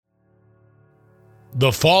The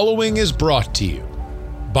following is brought to you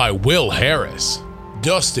by Will Harris,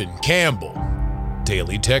 Dustin Campbell,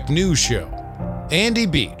 Daily Tech News Show, Andy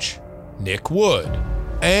Beach, Nick Wood,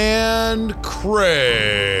 and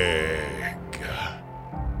Craig.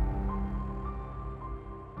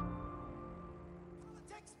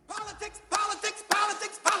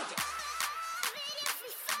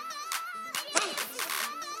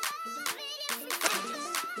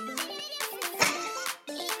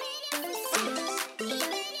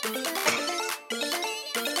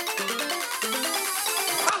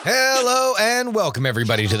 Hello and welcome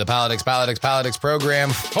everybody to the Politics program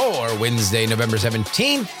for Wednesday, November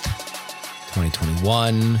 17th,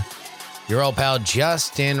 2021. Your old pal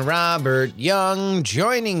Justin Robert Young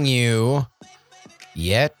joining you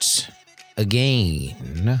yet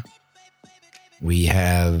again. We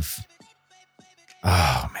have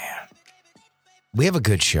a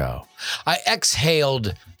good show. I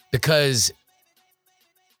exhaled because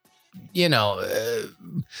in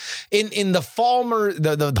the Farmer's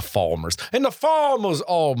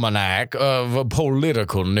Almanac of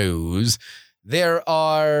political news, there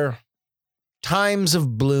are times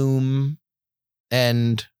of bloom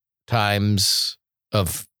and times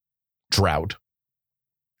of drought.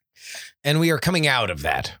 And we are coming out of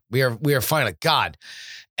that. We are finally, God,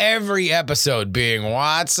 every episode being,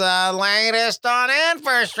 what's the latest on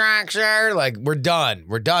infrastructure? Like, we're done.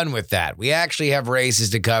 We're done with that. We actually have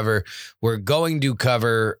races to cover. We're going to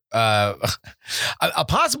cover a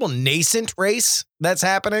possible nascent race that's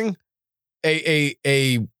happening,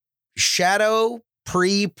 a shadow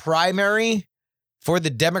pre-primary for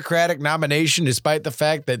the Democratic nomination, despite the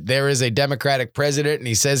fact that there is a Democratic president and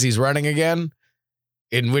he says he's running again,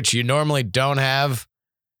 in which you normally don't have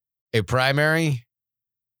a primary.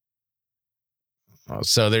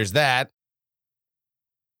 So there's that.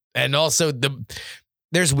 And also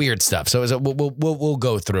there's weird stuff. So we'll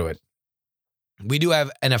go through it. We do have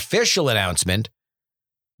an official announcement.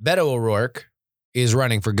 Beto O'Rourke is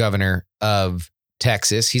running for governor of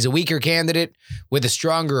Texas. He's a weaker candidate with a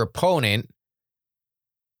stronger opponent,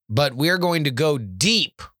 but we're going to go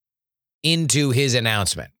deep into his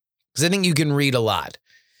announcement because I think you can read a lot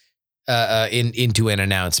into an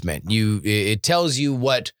announcement. It tells you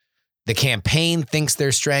what the campaign thinks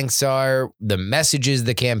their strengths are, the messages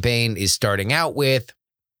the campaign is starting out with.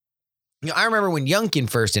 I remember when Youngkin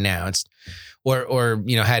first announced or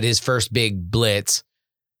had his first big blitz,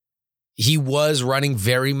 he was running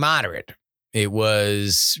very moderate. It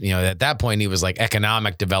was, at that point he was like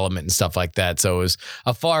economic development and stuff like that. So it was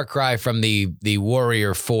a far cry from the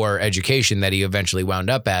warrior for education that he eventually wound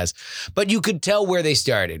up as. But you could tell where they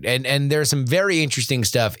started. And there's some very interesting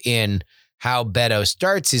stuff in how Beto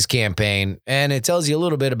starts his campaign, and it tells you a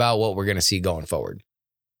little bit about what we're going to see going forward.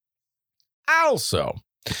 Also,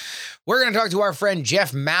 we're going to talk to our friend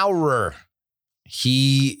Jeff Maurer.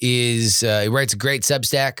 He writes a great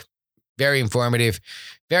Substack, very informative,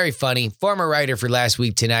 very funny, former writer for Last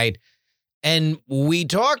Week Tonight, and we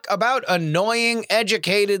talk about annoying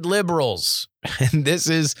educated liberals. And this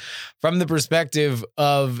is from the perspective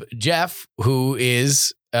of Jeff, who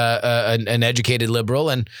is an educated liberal,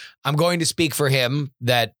 and I'm going to speak for him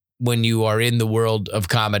that when you are in the world of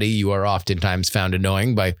comedy, you are oftentimes found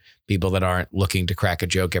annoying by people that aren't looking to crack a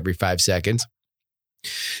joke every 5 seconds.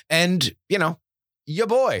 And, your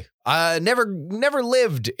boy, never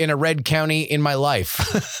lived in a red county in my life.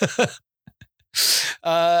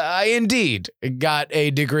 I indeed got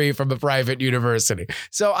a degree from a private university.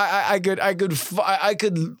 So I could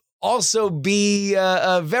also be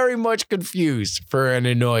very much confused for an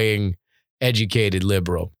annoying, educated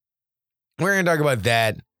liberal. We're going to talk about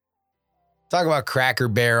that. Talk about Cracker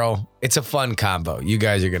Barrel. It's a fun combo. You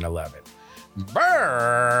guys are going to love it. But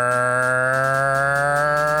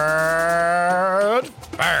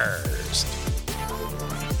first,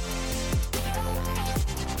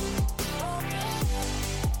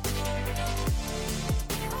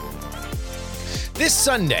 this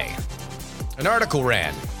Sunday, an article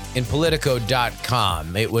ran in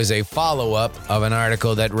Politico.com. It was a follow-up of an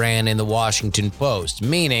article that ran in the Washington Post,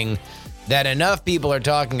 meaning that enough people are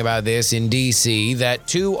talking about this in D.C. that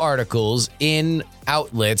 2 articles in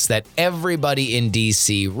outlets that everybody in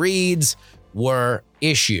D.C. reads were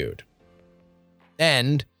issued.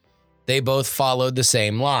 And they both followed the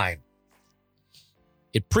same line.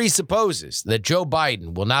 It presupposes that Joe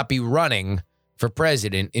Biden will not be running for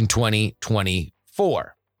president in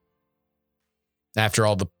 2024. After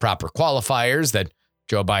all the proper qualifiers that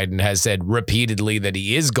Joe Biden has said repeatedly that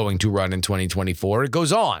he is going to run in 2024, it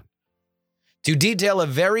goes on to detail a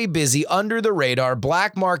very busy, under-the-radar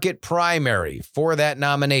black market primary for that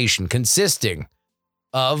nomination, consisting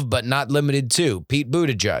of, but not limited to, Pete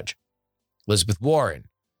Buttigieg, Elizabeth Warren,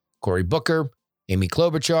 Cory Booker, Amy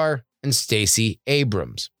Klobuchar, and Stacey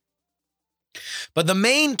Abrams. But the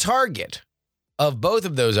main target of both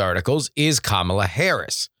of those articles is Kamala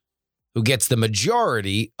Harris, who gets the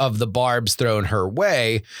majority of the barbs thrown her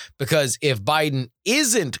way, because if Biden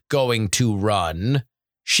isn't going to run,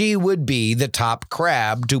 she would be the top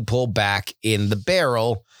crab to pull back in the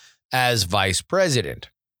barrel as vice president.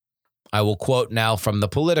 I will quote now from the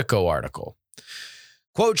Politico article.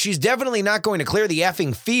 Quote, she's definitely not going to clear the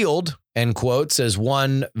effing field, end quote, says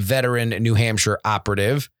one veteran New Hampshire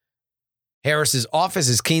operative. Harris's office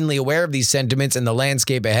is keenly aware of these sentiments and the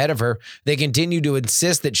landscape ahead of her. They continue to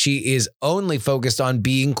insist that she is only focused on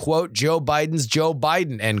being, quote, Joe Biden's Joe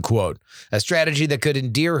Biden, end quote, a strategy that could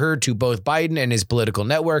endear her to both Biden and his political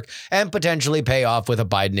network and potentially pay off with a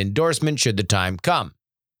Biden endorsement should the time come.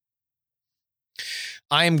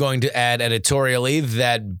 I am going to add editorially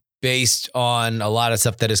that based on a lot of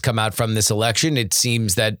stuff that has come out from this election, it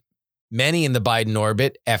seems that many in the Biden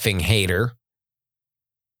orbit effing hate her,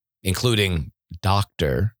 including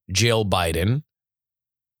Dr. Jill Biden.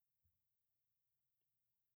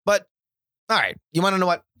 But, all right, you want to know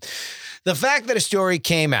what? The fact that a story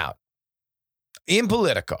came out in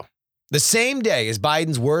Politico the same day as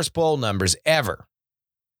Biden's worst poll numbers ever,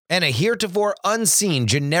 and a heretofore unseen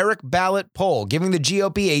generic ballot poll giving the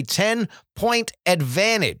GOP a 10-point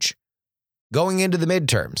advantage going into the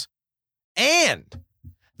midterms, and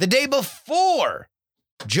the day before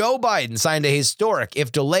Joe Biden signed a historic,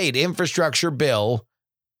 if delayed, infrastructure bill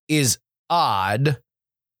is odd.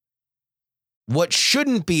 What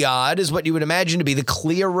shouldn't be odd is what you would imagine to be the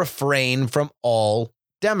clear refrain from all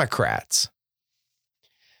Democrats.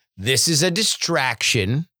 This is a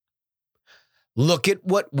distraction. Look at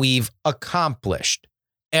what we've accomplished.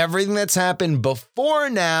 Everything that's happened before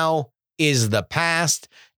now is the past.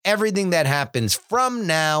 Everything that happens from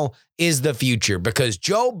now is the future, because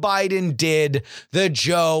Joe Biden did the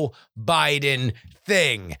Joe Biden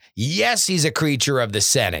thing. Yes, he's a creature of the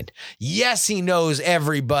Senate. Yes, he knows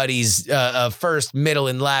everybody's first, middle,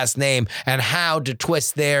 and last name and how to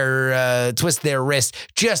twist their wrist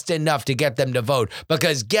just enough to get them to vote.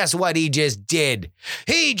 Because guess what he just did?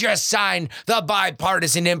 He just signed the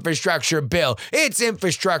bipartisan infrastructure bill. It's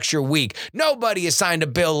infrastructure week. Nobody has signed a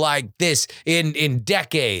bill like this in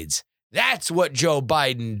decades. That's what Joe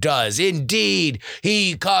Biden does. Indeed,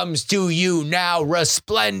 he comes to you now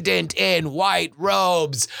resplendent in white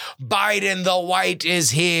robes. Biden the White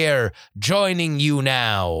is here, joining you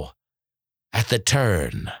now at the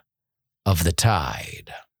turn of the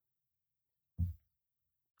tide.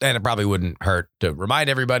 And it probably wouldn't hurt to remind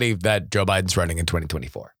everybody that Joe Biden's running in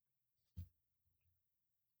 2024.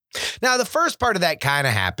 Now, the first part of that kind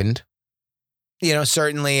of happened. You know,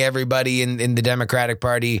 certainly everybody in the Democratic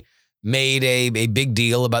Party made a big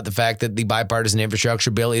deal about the fact that the bipartisan infrastructure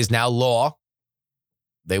bill is now law.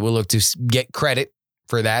 They will look to get credit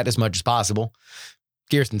for that as much as possible.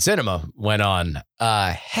 Kyrsten Sinema went on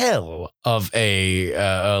a hell of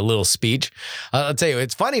a little speech. I'll tell you,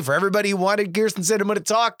 it's funny for everybody who wanted Kyrsten Sinema to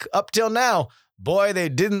talk up till now. Boy, they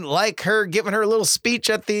didn't like her giving her a little speech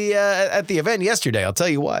at the event yesterday. I'll tell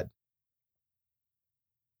you what.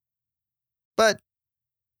 But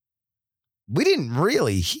we didn't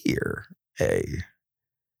really hear a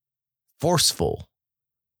forceful,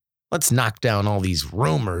 let's knock down all these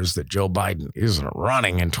rumors that Joe Biden isn't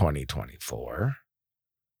running in 2024.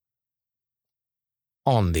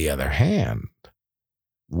 On the other hand,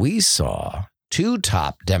 we saw two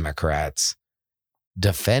top Democrats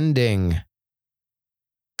defending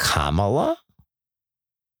Kamala.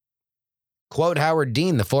 Quote Howard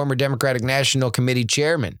Dean, the former Democratic National Committee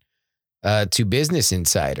chairman, to Business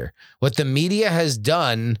Insider. What the media has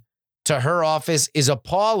done to her office is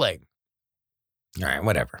appalling. All right,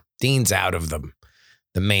 whatever. Dean's out of the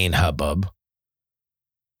main hubbub.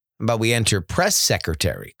 But we enter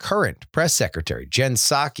current press secretary, Jen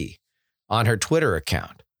Psaki, on her Twitter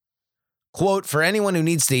account. Quote, for anyone who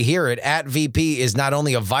needs to hear it, @VP is not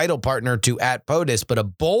only a vital partner to @POTUS, but a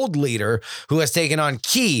bold leader who has taken on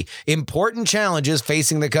key, important challenges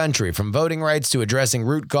facing the country, from voting rights to addressing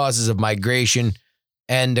root causes of migration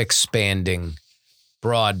and expanding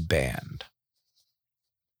broadband.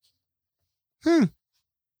 I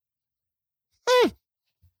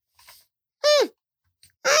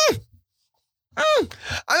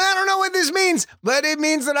don't know what this means, but it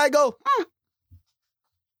means that I go,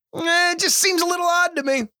 it just seems a little odd to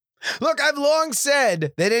me. Look, I've long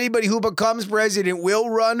said that anybody who becomes president will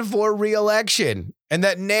run for re-election, and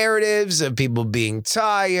that narratives of people being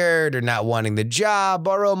tired or not wanting the job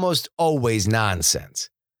are almost always nonsense.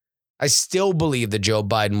 I still believe that Joe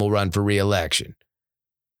Biden will run for re-election.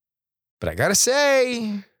 But I got to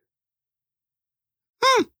say,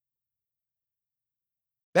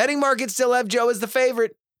 betting markets still have Joe as the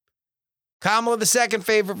favorite. Kamala the second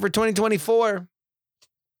favorite for 2024,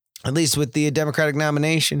 at least with the Democratic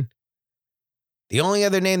nomination. The only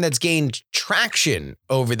other name that's gained traction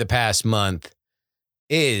over the past month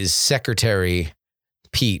is Secretary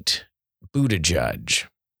Pete Buttigieg.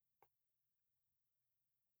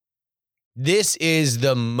 This is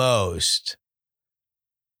the most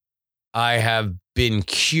I have been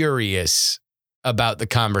curious about the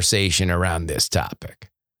conversation around this topic.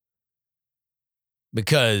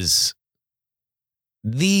 Because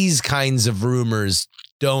these kinds of rumors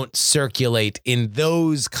don't circulate in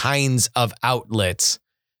those kinds of outlets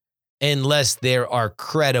unless there are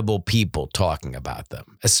credible people talking about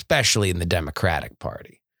them, especially in the Democratic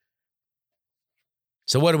Party.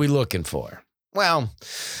 So what are we looking for? Well,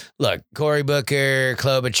 look, Cory Booker,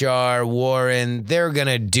 Klobuchar, Warren, they're going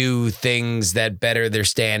to do things that better their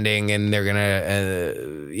standing, and they're going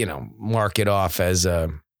to, mark it off as,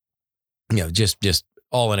 just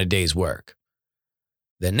all in a day's work.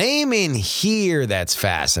 The name in here that's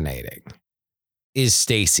fascinating is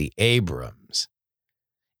Stacey Abrams.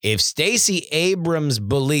 If Stacey Abrams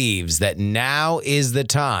believes that now is the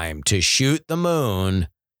time to shoot the moon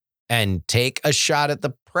and take a shot at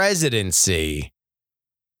the presidency,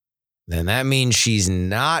 then that means she's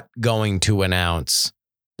not going to announce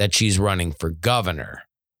that she's running for governor.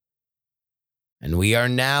 And we are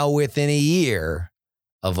now within a year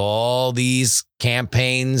of all these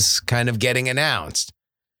campaigns kind of getting announced.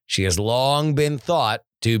 She has long been thought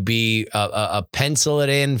to be a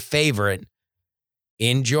pencil-it-in favorite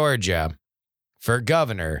in Georgia for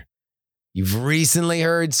governor. You've recently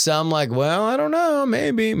heard some like, well, I don't know,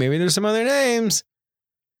 maybe there's some other names.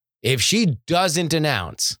 If she doesn't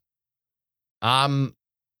announce, I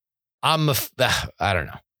don't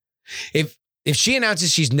know. If she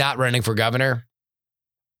announces she's not running for governor,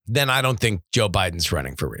 then I don't think Joe Biden's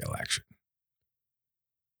running for re-election.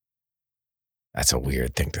 That's a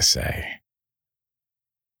weird thing to say.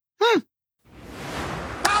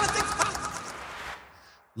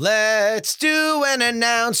 Let's do an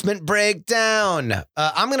announcement breakdown.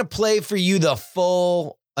 I'm going to play for you the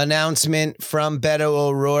full announcement from Beto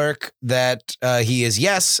O'Rourke that he is,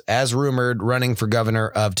 yes, as rumored, running for governor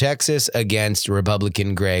of Texas against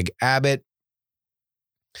Republican Greg Abbott.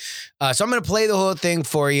 So I'm going to play the whole thing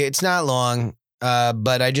for you. It's not long,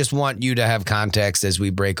 but I just want you to have context as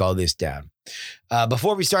we break all this down.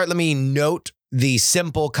 Before we start, let me note the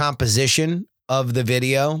simple composition of the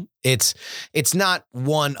video. It's not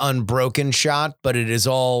one unbroken shot, but it is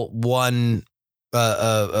all one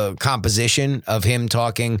composition of him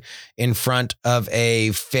talking in front of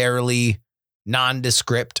a fairly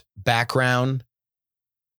nondescript background.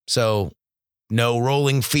 So no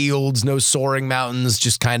rolling fields, no soaring mountains,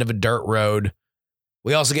 just kind of a dirt road.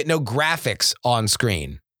 We also get no graphics on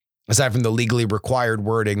screen, aside from the legally required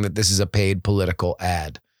wording that this is a paid political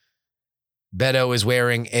ad. Beto is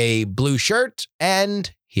wearing a blue shirt,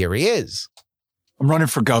 and here he is. I'm running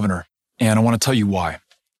for governor, and I want to tell you why.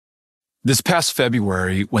 This past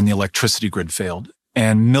February, when the electricity grid failed,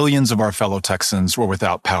 and millions of our fellow Texans were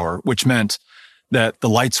without power, which meant that the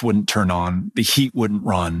lights wouldn't turn on, the heat wouldn't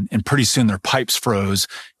run, and pretty soon their pipes froze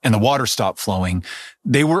and the water stopped flowing,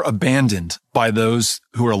 they were abandoned by those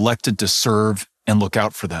who were elected to serve and look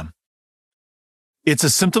out for them. It's a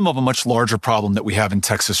symptom of a much larger problem that we have in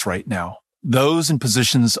Texas right now. Those in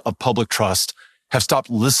positions of public trust have stopped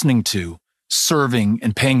listening to, serving,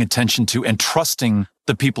 and paying attention to, and trusting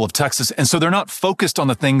the people of Texas. And so they're not focused on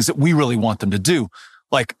the things that we really want them to do,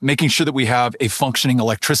 like making sure that we have a functioning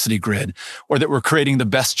electricity grid, or that we're creating the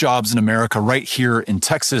best jobs in America right here in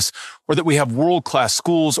Texas, or that we have world-class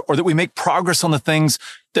schools, or that we make progress on the things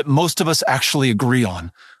that most of us actually agree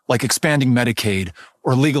on, like expanding Medicaid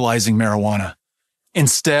or legalizing marijuana.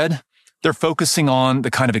 Instead, they're focusing on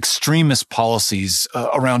the kind of extremist policies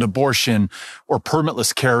around abortion or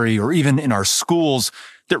permitless carry, or even in our schools,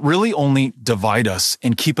 that really only divide us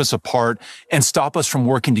and keep us apart and stop us from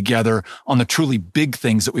working together on the truly big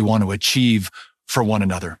things that we want to achieve for one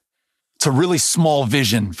another. It's a really small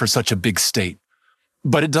vision for such a big state,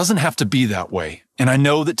 but it doesn't have to be that way. And I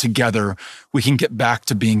know that together we can get back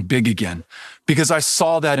to being big again, because I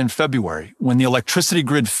saw that in February when the electricity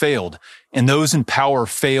grid failed and those in power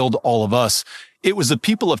failed all of us. It was the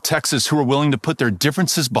people of Texas who were willing to put their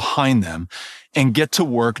differences behind them and get to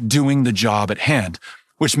work doing the job at hand,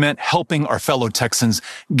 which meant helping our fellow Texans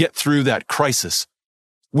get through that crisis.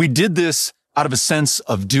 We did this out of a sense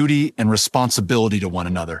of duty and responsibility to one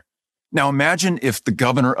another. Now imagine if the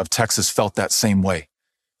governor of Texas felt that same way.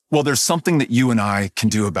 Well, there's something that you and I can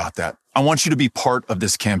do about that. I want you to be part of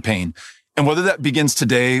this campaign. And whether that begins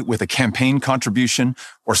today with a campaign contribution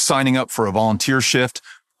or signing up for a volunteer shift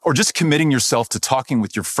or just committing yourself to talking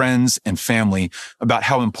with your friends and family about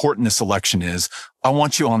how important this election is, I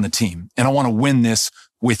want you on the team and I want to win this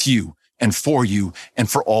with you and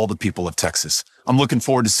for all the people of Texas. I'm looking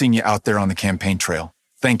forward to seeing you out there on the campaign trail.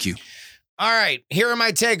 Thank you. All right, here are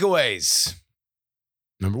my takeaways.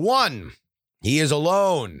 Number one, he is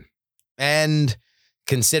alone. And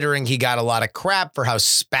considering he got a lot of crap for how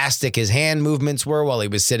spastic his hand movements were while he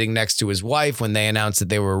was sitting next to his wife when they announced that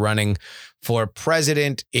they were running for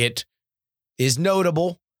president, it is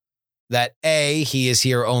notable that A, he is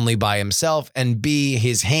here only by himself, and B,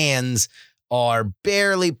 his hands are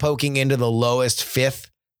barely poking into the lowest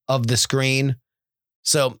fifth of the screen.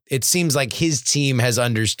 So it seems like his team has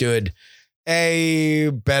understood A,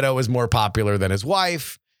 Beto is more popular than his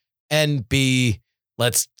wife, and B,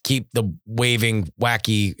 let's keep the waving,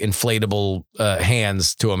 wacky, inflatable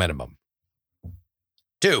hands to a minimum.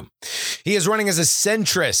 2, he is running as a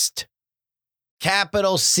centrist.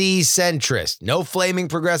 Capital C centrist. No flaming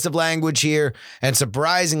progressive language here. And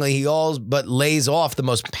surprisingly, he all but lays off the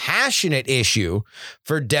most passionate issue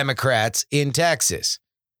for Democrats in Texas: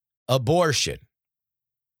 abortion.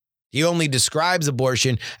 He only describes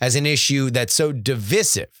abortion as an issue that's so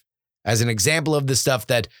divisive. As an example of the stuff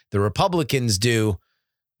that the Republicans do,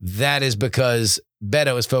 that is because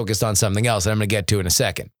Beto is focused on something else that I'm going to get to in a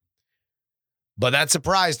second. But that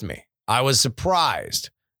surprised me. I was surprised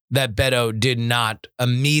that Beto did not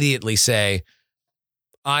immediately say,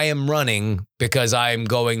 I am running because I am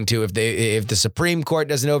going to, if the Supreme Court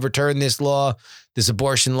doesn't overturn this law, this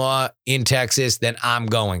abortion law in Texas, then I'm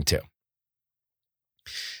going to.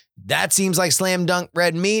 That seems like slam dunk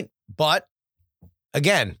red meat, but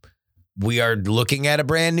again, we are looking at a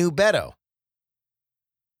brand new Beto.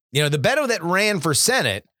 You know, the Beto that ran for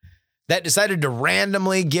Senate, that decided to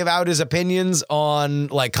randomly give out his opinions on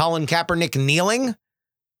like Colin Kaepernick kneeling,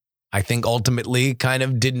 I think ultimately kind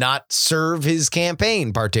of did not serve his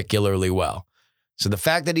campaign particularly well. So the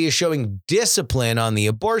fact that he is showing discipline on the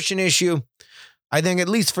abortion issue, I think at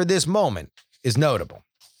least for this moment, is notable.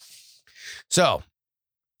 So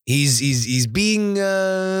he's being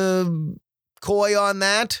coy on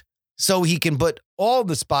that so he can put all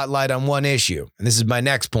the spotlight on one issue. And this is my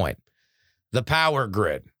next point: the power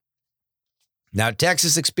grid. Now,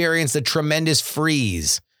 Texas experienced a tremendous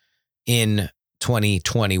freeze in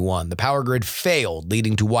 2021. The power grid failed,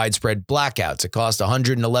 leading to widespread blackouts. It cost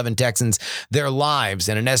 111 Texans their lives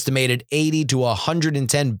and an estimated $80 to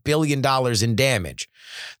 $110 billion in damage.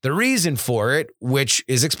 The reason for it, which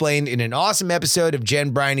is explained in an awesome episode of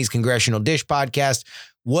Jen Briney's Congressional Dish podcast,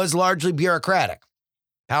 was largely bureaucratic.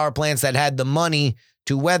 Power plants that had the money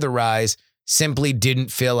to weatherize simply didn't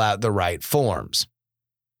fill out the right forms.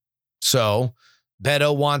 So,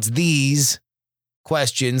 Beto wants these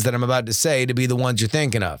questions that I'm about to say to be the ones you're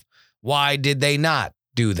thinking of. Why did they not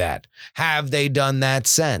do that? Have they done that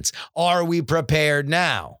since? Are we prepared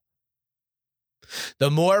now?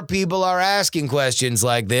 The more people are asking questions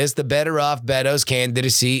like this, the better off Beto's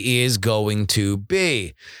candidacy is going to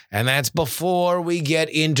be. And that's before we get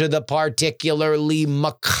into the particularly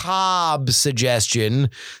macabre suggestion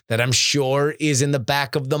that I'm sure is in the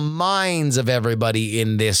back of the minds of everybody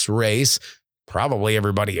in this race, probably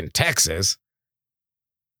everybody in Texas.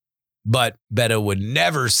 But Beto would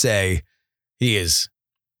never say he is,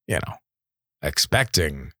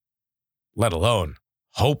 expecting, let alone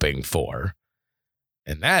hoping for.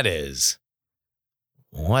 And that is,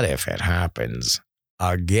 what if it happens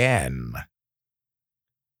again?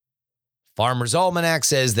 Farmer's Almanac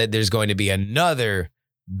says that there's going to be another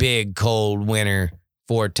big cold winter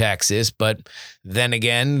for Texas. But then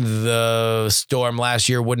again, the storm last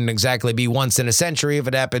year wouldn't exactly be once in a century if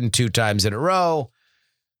it happened 2 times in a row.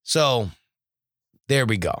 So there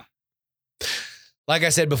we go. Like I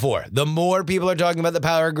said before, the more people are talking about the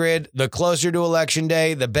power grid, the closer to election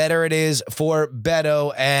day, the better it is for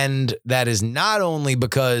Beto. And that is not only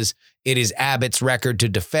because it is Abbott's record to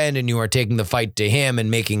defend and you are taking the fight to him and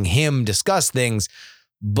making him discuss things,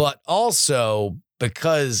 but also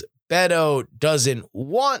because Beto doesn't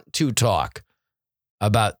want to talk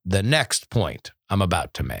about the next point I'm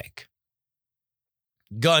about to make.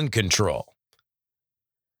 Gun control.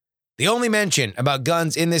 The only mention about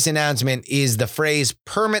guns in this announcement is the phrase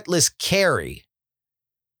permitless carry,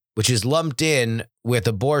 which is lumped in with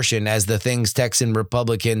abortion as the things Texan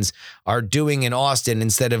Republicans are doing in Austin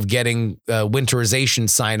instead of getting winterization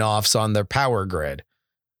sign-offs on their power grid.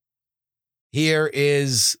 Here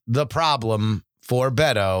is the problem for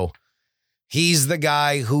Beto. He's the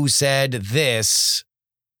guy who said this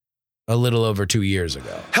a little over 2 years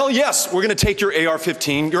ago. Hell yes, we're going to take your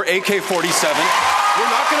AR-15, your AK-47. We're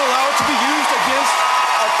not going to allow it to be used against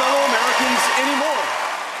our fellow Americans anymore.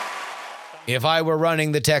 If I were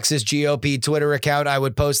running the Texas GOP Twitter account, I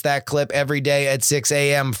would post that clip every day at 6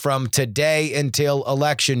 a.m. from today until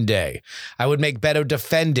Election Day. I would make Beto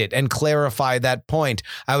defend it and clarify that point.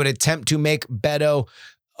 I would attempt to make Beto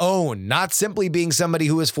own, not simply being somebody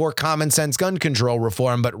who is for common sense gun control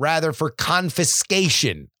reform, but rather for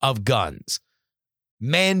confiscation of guns,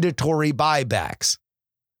 mandatory buybacks.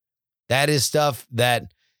 That is stuff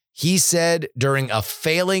that he said during a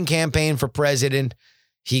failing campaign for president.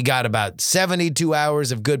 He got about 72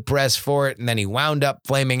 hours of good press for it, and then he wound up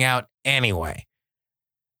flaming out anyway.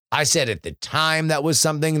 I said at the time that was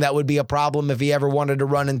something that would be a problem if he ever wanted to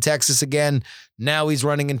run in Texas again. Now he's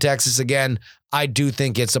running in Texas again. I do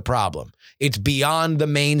think it's a problem. It's beyond the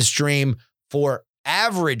mainstream for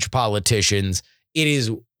average politicians. It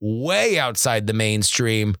is way outside the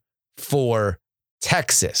mainstream for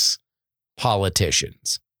Texas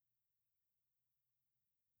politicians.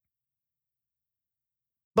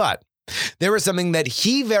 But there is something that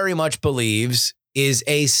he very much believes is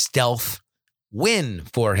a stealth win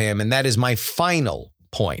for him, and that is my final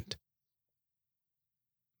point.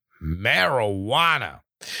 Marijuana.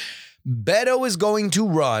 Beto is going to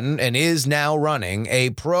run, and is now running,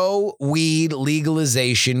 a pro-weed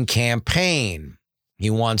legalization campaign. He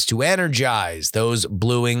wants to energize those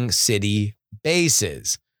bluing city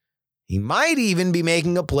bases. He might even be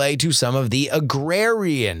making a play to some of the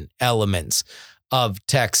agrarian elements of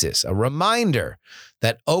Texas. A reminder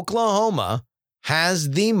that Oklahoma has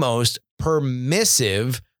the most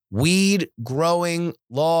permissive weed growing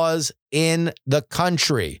laws in the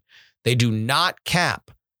country. They do not cap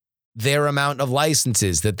their amount of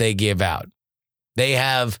licenses that they give out. They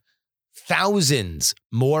have thousands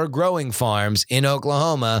more growing farms in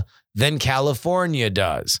Oklahoma than California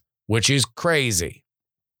does, which is crazy.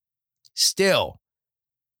 Still,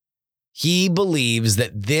 he believes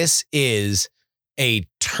that this is a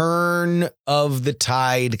turn of the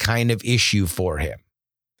tide kind of issue for him.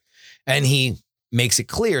 And he makes it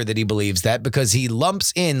clear that he believes that because he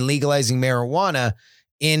lumps in legalizing marijuana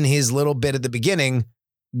in his little bit at the beginning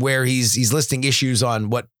where he's listing issues on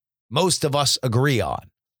what most of us agree on.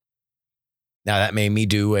 Now that made me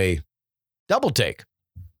do a double take.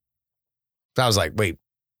 I was like, wait,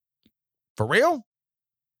 for real?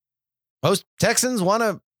 Most Texans want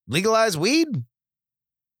to legalize weed?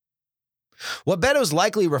 What Beto's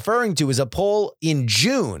likely referring to is a poll in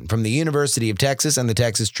June from the University of Texas and the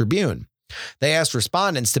Texas Tribune. They asked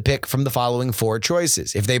respondents to pick from the following 4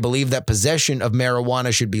 choices. If they believe that possession of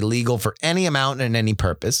marijuana should be legal for any amount and any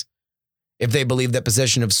purpose. If they believe that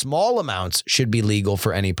possession of small amounts should be legal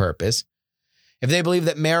for any purpose. If they believe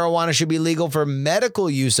that marijuana should be legal for medical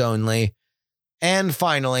use only. And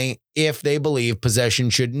finally, if they believe possession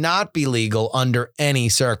should not be legal under any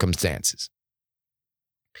circumstances.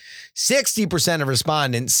 60% of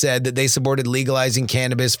respondents said that they supported legalizing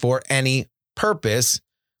cannabis for any purpose,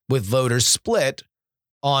 with voters split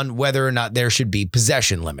on whether or not there should be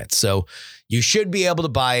possession limits. So you should be able to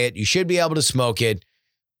buy it. You should be able to smoke it.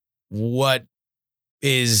 What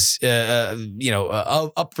is,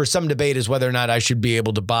 up for some debate is whether or not I should be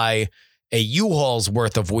able to buy a U-Haul's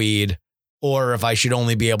worth of weed or if I should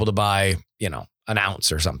only be able to buy, an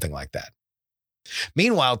ounce or something like that.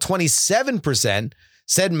 Meanwhile, 27%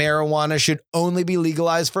 said marijuana should only be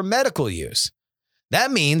legalized for medical use. That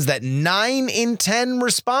means that 9 in 10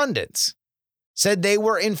 respondents said they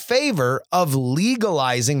were in favor of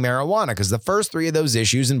legalizing marijuana because the first 3 of those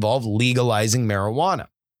issues involve legalizing marijuana.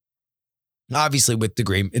 Obviously, with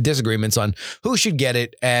disagreements on who should get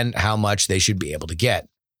it and how much they should be able to get.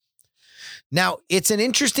 Now, it's an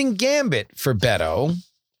interesting gambit for Beto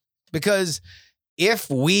because if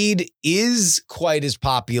weed is quite as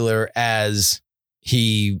popular as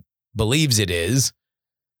he believes it is,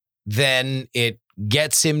 then it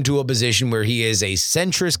gets him to a position where he is a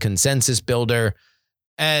centrist consensus builder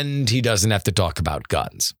and he doesn't have to talk about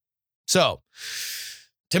guns. So,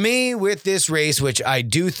 to me, with this race, which I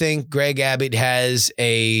do think Greg Abbott has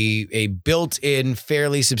a built-in,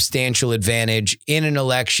 fairly substantial advantage in an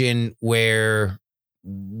election where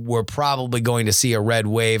we're probably going to see a red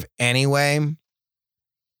wave anyway,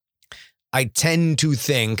 I tend to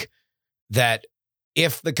think that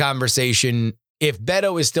if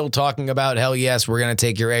Beto is still talking about, hell yes, we're going to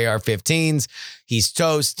take your AR-15s, he's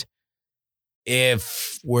toast.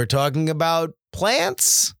 If we're talking about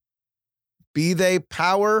plants, be they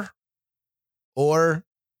power or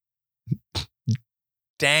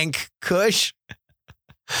dank kush,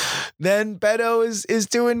 then Beto is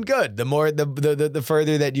doing good. The more the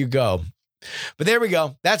further that you go. But there we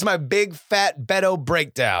go. That's my big fat Beto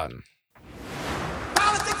breakdown.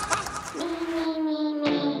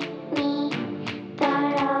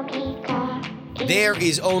 There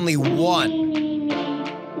is only one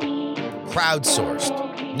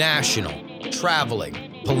crowdsourced, national,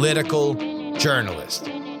 traveling, political journalist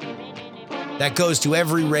that goes to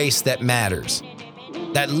every race that matters,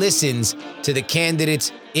 that listens to the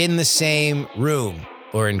candidates in the same room,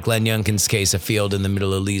 or in Glenn Youngkin's case, a field in the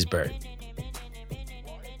middle of Leesburg.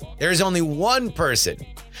 There is only one person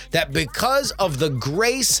that, because of the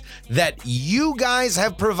grace that you guys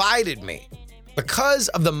have provided me, because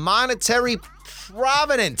of the monetary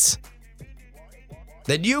providence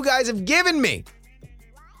that you guys have given me,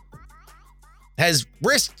 has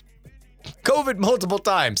risked COVID multiple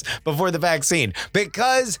times before the vaccine,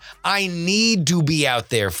 because I need to be out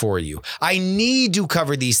there for you. I need to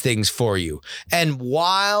cover these things for you. And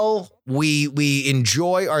while we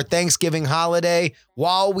enjoy our Thanksgiving holiday,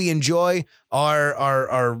 while we enjoy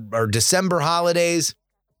our December holidays,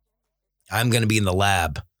 I'm going to be in the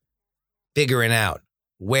lab figuring out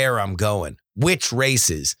where I'm going, which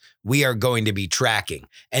races we are going to be tracking.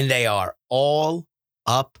 And they are all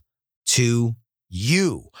up to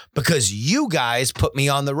you, because you guys put me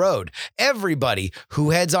on the road. Everybody who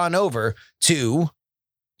heads on over to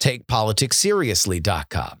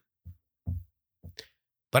takepoliticsseriously.com.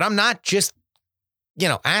 But I'm not just,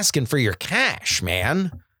 asking for your cash,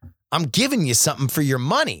 man. I'm giving you something for your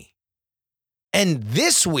money. And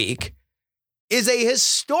this week is a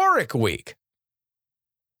historic week,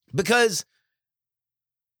 because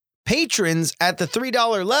patrons at the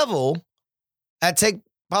 $3 level at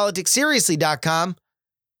takepoliticsseriously.com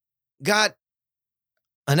got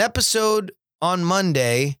an episode on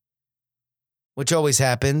Monday, which always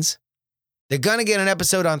happens. They're going to get an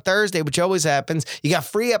episode on Thursday, which always happens. You got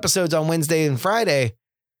free episodes on Wednesday and Friday.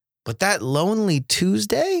 But that lonely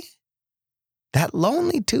Tuesday,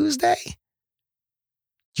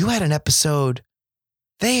 you had an episode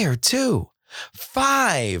there too.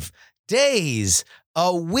 5 days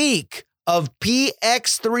a week of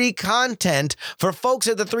PX3 content for folks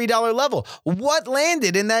at the $3 level. What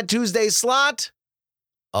landed in that Tuesday slot?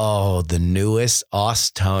 Oh, the newest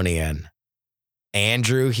Austonian,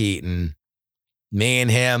 Andrew Heaton. Me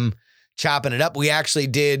and him chopping it up. We actually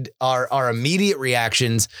did our immediate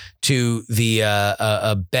reactions to the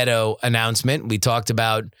Beto announcement. We talked a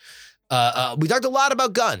lot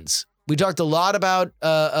about guns. We talked a lot about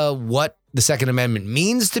what the Second Amendment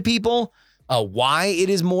means to people, why it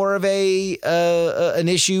is more of an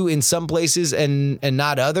issue in some places and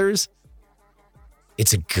not others.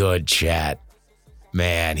 It's a good chat.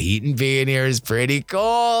 Man, Heaton being here is pretty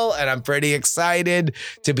cool, and I'm pretty excited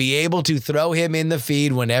to be able to throw him in the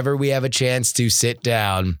feed whenever we have a chance to sit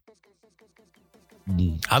down.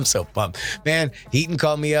 I'm so pumped. Man, Heaton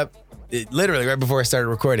called me up literally right before I started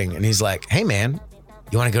recording, and he's like, hey, man,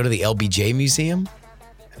 you want to go to the LBJ Museum?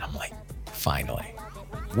 And I'm like, finally.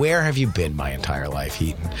 Where have you been my entire life,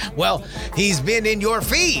 Heaton? Well, he's been in your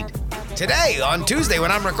feed today on Tuesday when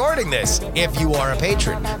I'm recording this. If you are a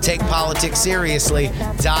patron,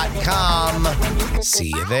 takepoliticsseriously.com.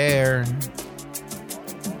 See you there.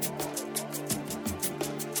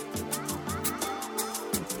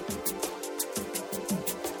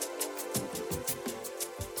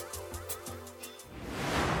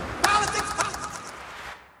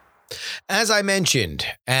 As I mentioned,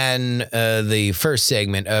 and the first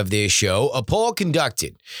segment of this show, a poll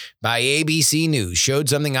conducted by ABC News showed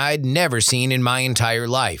something I'd never seen in my entire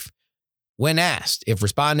life. When asked if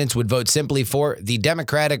respondents would vote simply for the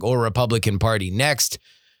Democratic or Republican Party next,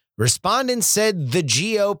 respondents said the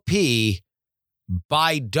GOP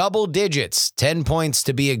by double digits, 10 points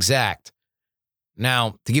to be exact.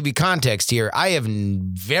 Now, to give you context here, I have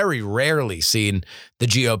very rarely seen the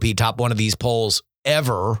GOP top one of these polls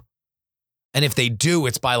ever. And if they do,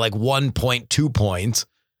 it's by like 1.2 points.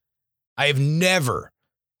 I have never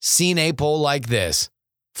seen a poll like this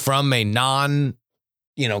from a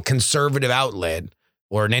conservative outlet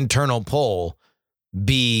or an internal poll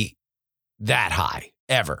be that high,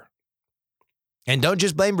 ever. And don't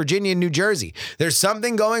just blame Virginia and New Jersey. There's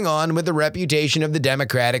something going on with the reputation of the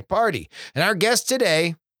Democratic Party. And our guest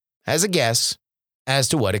today has a guess as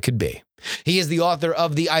to what it could be. He is the author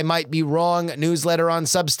of the I Might Be Wrong newsletter on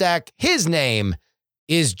Substack. His name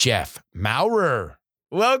is Jeff Maurer.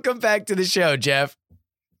 Welcome back to the show, Jeff.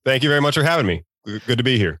 Thank you very much for having me. Good to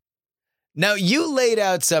be here. Now, you laid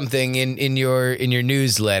out something in your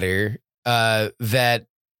newsletter that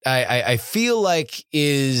I feel like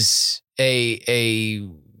is a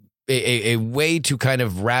a way to kind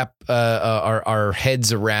of wrap our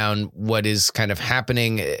heads around what is kind of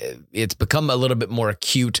happening. It's become a little bit more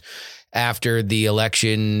acute after the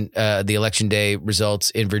election day results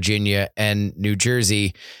in Virginia and New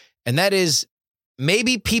Jersey. And that is,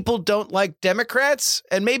 maybe people don't like Democrats,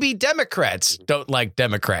 and maybe Democrats don't like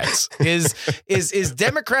Democrats. Is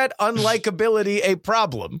Democrat unlikability a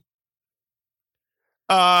problem?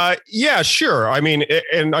 Yeah, sure. I mean,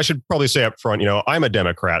 and I should probably say up front, I'm a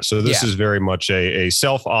Democrat, so this is very much a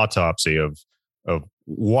self-autopsy of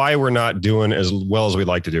why we're not doing as well as we'd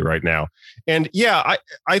like to do right now. And yeah,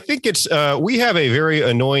 I think it's we have a very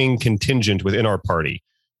annoying contingent within our party,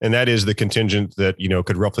 and that is the contingent that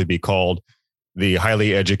could roughly be called the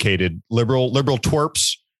highly educated liberal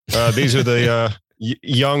twerps. These are the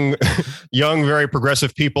young, very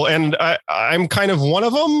progressive people. And I'm kind of one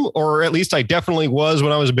of them, or at least I definitely was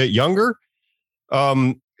when I was a bit younger.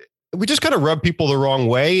 We just kind of rub people the wrong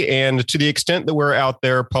way. And to the extent that we're out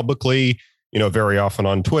there publicly, very often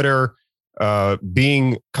on Twitter,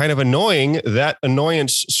 being kind of annoying, that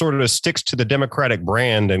annoyance sort of sticks to the Democratic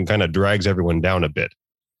brand and kind of drags everyone down a bit.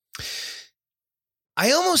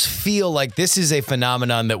 I almost feel like this is a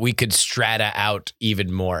phenomenon that we could strata out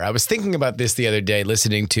even more. I was thinking about this the other day,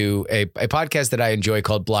 listening to a podcast that I enjoy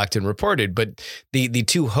called Blocked and Reported, but the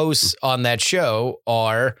two hosts on that show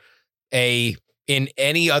are in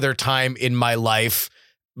any other time in my life,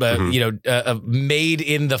 made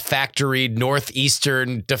in the factory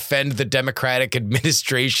Northeastern defend the Democratic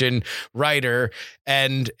administration writer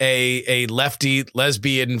and a lefty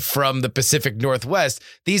lesbian from the Pacific Northwest.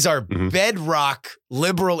 These are bedrock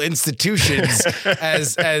liberal institutions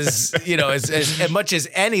as much as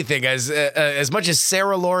anything, as much as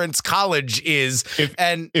Sarah Lawrence College is. If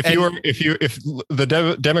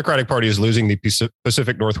the Democratic Party is losing the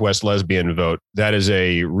Pacific Northwest lesbian vote, that is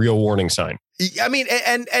a real warning sign. I mean,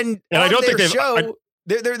 and I don't think they've.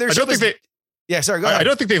 Yeah, sorry. Go ahead. I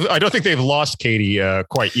don't think they've lost Katie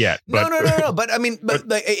quite yet. But, No. But I mean, like,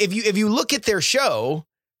 if you look at their show,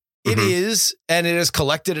 it is, and it has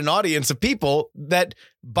collected an audience of people that,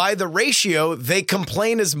 by the ratio, they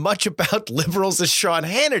complain as much about liberals as Sean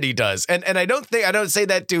Hannity does. And I don't say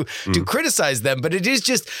that to criticize them, but it is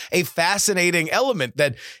just a fascinating element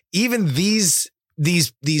that even these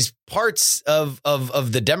parts of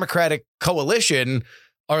the Democratic coalition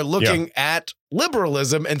are looking at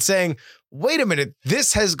liberalism and saying, wait a minute,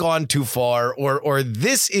 this has gone too far, or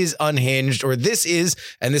this is unhinged, or this is,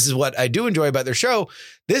 and this is what I do enjoy about their show,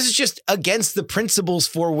 this is just against the principles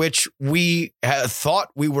for which we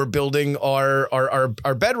thought we were building our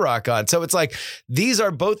bedrock on. So it's like, these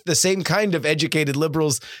are both the same kind of educated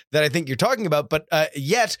liberals that I think you're talking about, but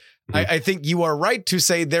yet I think you are right to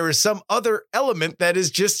say there is some other element that is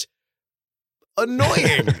just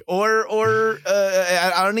annoying or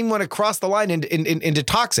I don't even want to cross the line into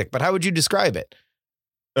toxic, but how would you describe it?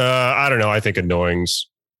 I don't know. I think annoying's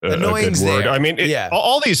a good word. There. I mean,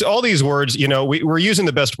 all these words, we're using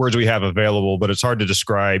the best words we have available, but it's hard to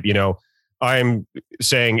describe. I'm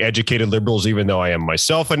saying educated liberals, even though I am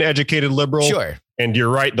myself an educated liberal. Sure. And you're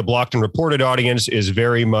right. The Blocked and Reported audience is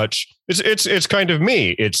very much, it's kind of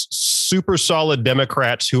me. It's super solid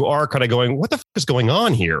Democrats who are kind of going, what the fuck is going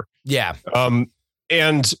on here? Yeah.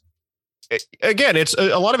 And again, it's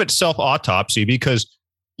a lot of it's self-autopsy because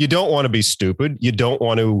you don't want to be stupid. You don't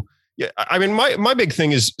want to, I mean, my big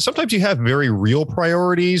thing is sometimes you have very real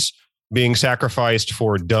priorities being sacrificed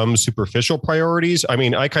for dumb, superficial priorities. I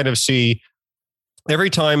mean, I kind of see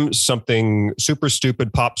every time something super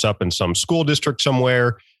stupid pops up in some school district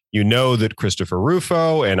somewhere, that Christopher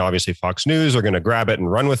Rufo and obviously Fox News are going to grab it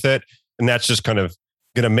and run with it. And that's just kind of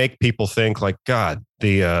going to make people think like, God,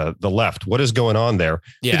 the left, what is going on there?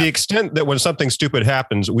 Yeah. To the extent that when something stupid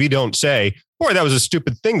happens, we don't say, boy, that was a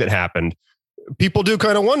stupid thing that happened. People do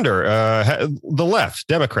kind of wonder, the left,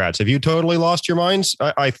 Democrats, have you totally lost your minds?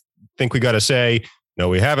 I think we got to say, no,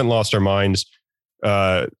 we haven't lost our minds.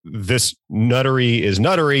 This nuttery is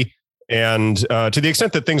nuttery. And to the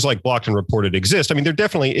extent that things like Blocked and Reported exist, I mean, there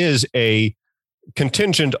definitely is a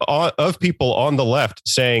contingent of people on the left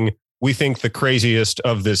saying, we think the craziest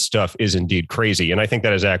of this stuff is indeed crazy. And I think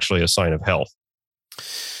that is actually a sign of health.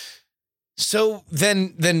 So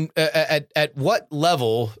then at what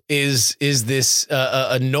level is this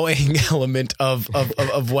annoying element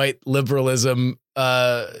of white liberalism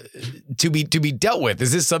to be dealt with?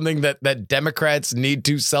 Is this something that Democrats need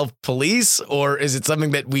to self-police, or is it something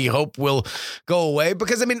that we hope will go away?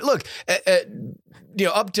 Because I mean, look,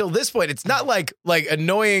 up till this point, it's not like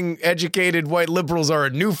annoying, educated white liberals are a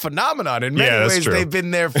new phenomenon. In many ways, true. They've been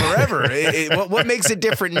there forever. What makes it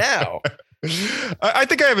different now? I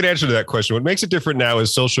think I have an answer to that question. What makes it different now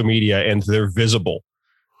is social media, and they're visible.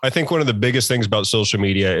 I think one of the biggest things about social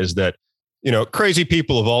media is that, crazy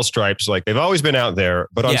people of all stripes, like they've always been out there,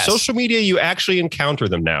 but on social media, you actually encounter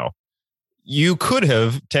them now. You could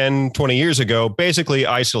have 10, 20 years ago, basically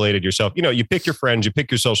isolated yourself. You pick your friends, you pick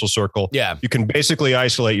your social circle. Yeah. You can basically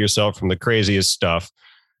isolate yourself from the craziest stuff.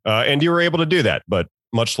 And you were able to do that, but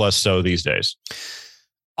much less so these days.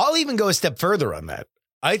 I'll even go a step further on that.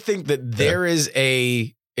 I think that there is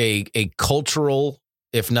a cultural,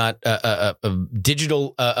 if not a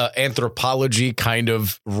digital anthropology kind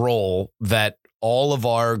of role that all of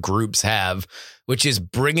our groups have, which is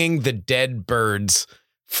bringing the dead birds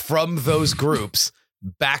from those groups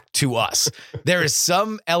back to us. There is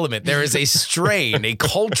some element, there is a strain, a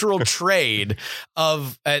cultural trade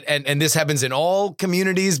of, and this happens in all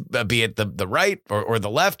communities, be it the right or the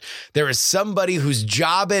left. There is somebody whose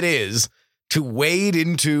job it is to wade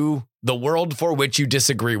into the world for which you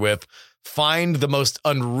disagree with, find the most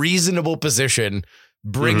unreasonable position,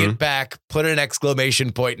 bring it back, put an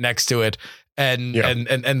exclamation point next to it, and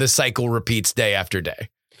the cycle repeats day after day.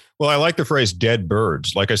 Well, I like the phrase dead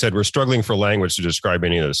birds. Like I said, we're struggling for language to describe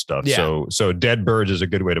any of this stuff. Yeah. So dead birds is a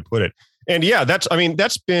good way to put it. And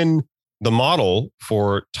that's been the model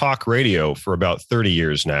for talk radio for about 30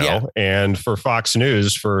 years now. Yeah. And for Fox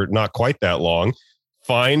News for not quite that long.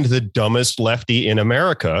 Find the dumbest lefty in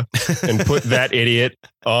America and put that idiot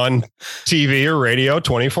on TV or radio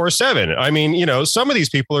 24/7. I mean, some of these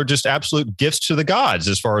people are just absolute gifts to the gods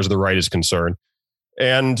as far as the right is concerned.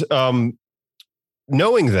 And,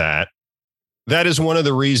 knowing that is one of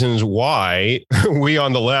the reasons why we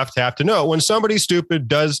on the left have to know when somebody stupid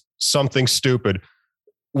does something stupid,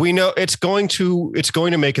 we know it's going to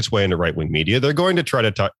make its way into right-wing media. They're going to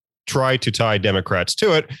try to tie Democrats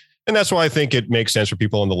to it. And that's why I think it makes sense for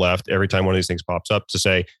people on the left every time one of these things pops up to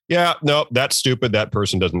say, yeah, no, that's stupid. That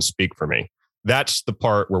person doesn't speak for me. That's the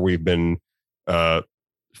part where we've been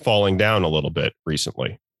falling down a little bit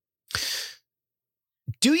recently.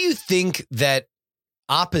 Do you think that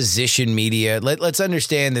opposition media, let's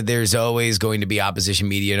understand that there's always going to be opposition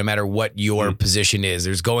media, no matter what your position is.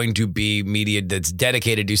 There's going to be media that's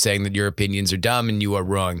dedicated to saying that your opinions are dumb and you are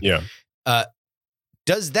wrong. Yeah.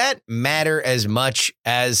 Does that matter as much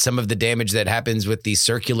as some of the damage that happens with the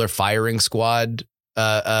circular firing squad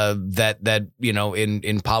that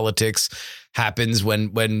in politics happens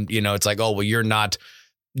when it's like, oh, well, you're not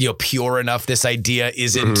pure enough. This idea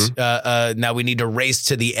isn't, now we need to race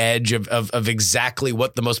to the edge of exactly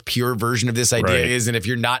what the most pure version of this idea is. And if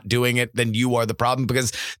you're not doing it, then you are the problem,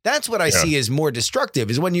 because that's what I see as more destructive,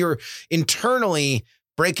 is when you're internally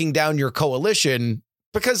breaking down your coalition,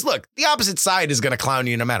 because look, the opposite side is going to clown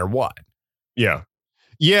you no matter what. Yeah.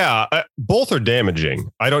 Yeah. Both are damaging.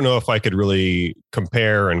 I don't know if I could really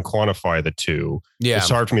compare and quantify the two. Yeah. It's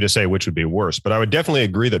hard for me to say which would be worse, but I would definitely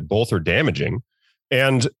agree that both are damaging.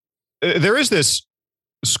 And there is this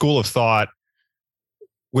school of thought,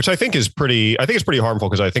 which I think is pretty harmful,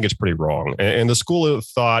 because I think it's pretty wrong. And the school of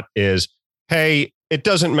thought is, hey, it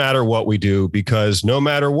doesn't matter what we do, because no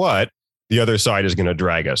matter what, the other side is going to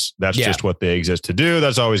drag us. That's just what they exist to do.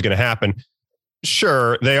 That's always going to happen.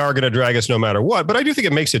 Sure, they are going to drag us no matter what, but I do think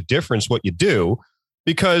it makes a difference what you do,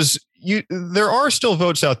 because there are still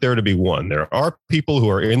votes out there to be won. There are people who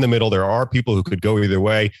are in the middle. There are people who could go either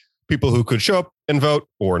way, people who could show up and vote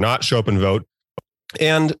or not show up and vote.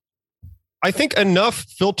 And I think enough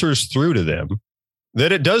filters through to them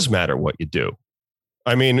that it does matter what you do.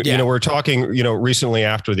 I mean, we're talking, recently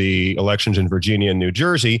after the elections in Virginia and New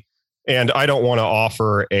Jersey, and I don't want to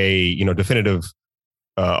offer a, definitive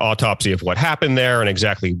autopsy of what happened there and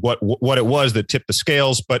exactly what it was that tipped the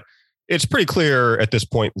scales. But it's pretty clear at this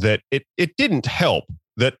point that it didn't help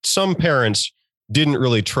that some parents didn't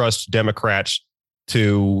really trust Democrats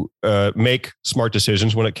to make smart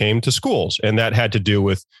decisions when it came to schools. And that had to do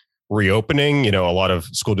with reopening. A lot of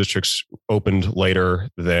school districts opened later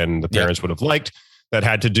than the parents would have liked. That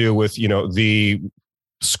had to do with, the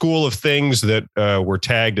school of things that were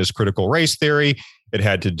tagged as critical race theory. It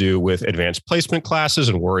had to do with advanced placement classes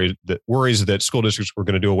and worries that school districts were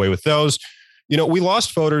going to do away with those. We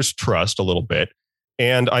lost voters' trust a little bit.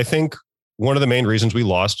 And I think one of the main reasons we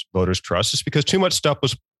lost voters' trust is because too much stuff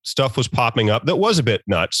was popping up that was a bit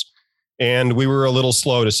nuts. And we were a little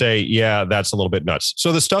slow to say, yeah, that's a little bit nuts.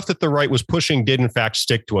 So the stuff that the right was pushing did in fact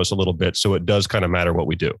stick to us a little bit. So it does kind of matter what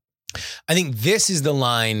we do. I think this is the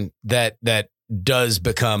line that does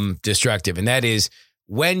become destructive. And that is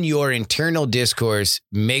when your internal discourse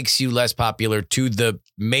makes you less popular to the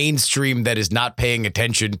mainstream that is not paying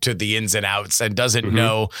attention to the ins and outs and doesn't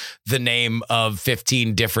know the name of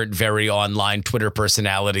 15 different very online Twitter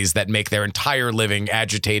personalities that make their entire living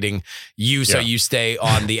agitating you so you stay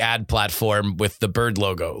on the ad platform with the bird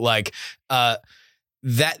logo. Like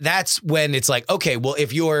that's when it's like, okay, well,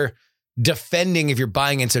 if you're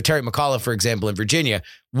buying into Terry McAuliffe, for example, in Virginia,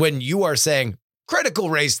 when you are saying critical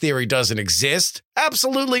race theory doesn't exist,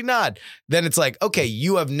 absolutely not, then it's like, okay,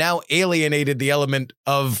 you have now alienated the element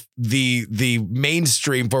of the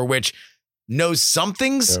mainstream for which knows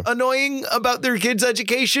something's annoying about their kids'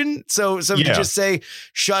 education. So to just say,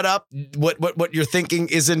 shut up, what you're thinking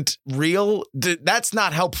isn't real, that's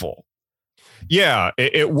not helpful. Yeah,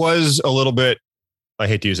 it was a little bit, I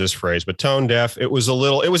hate to use this phrase, but tone deaf. It was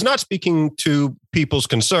not speaking to people's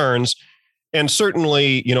concerns. And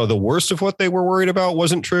certainly, the worst of what they were worried about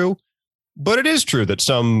wasn't true. But it is true that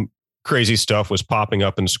some crazy stuff was popping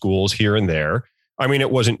up in schools here and there. I mean,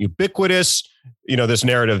 it wasn't ubiquitous. This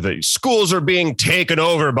narrative that schools are being taken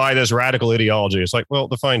over by this radical ideology. It's like, well,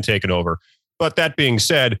 define taken over. But that being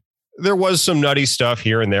said, there was some nutty stuff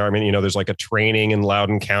here and there. I mean, there's like a training in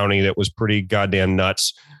Loudoun County that was pretty goddamn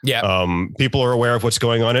nuts. Yeah. People are aware of what's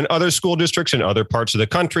going on in other school districts in other parts of the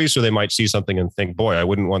country. So they might see something and think, boy, I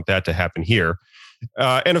wouldn't want that to happen here.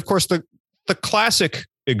 And of course, the classic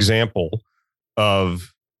example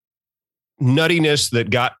of nuttiness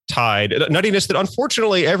that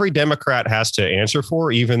unfortunately every Democrat has to answer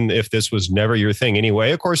for, even if this was never your thing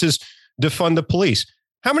anyway, of course, is defund the police.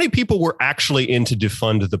 How many people were actually into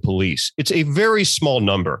defund the police? It's a very small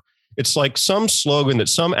number. It's like some slogan that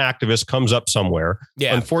some activist comes up somewhere.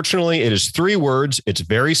 Yeah. Unfortunately, it is 3 words. It's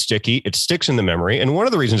very sticky. It sticks in the memory. And one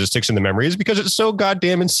of the reasons it sticks in the memory is because it's so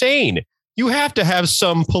goddamn insane. You have to have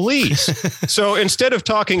some police. So instead of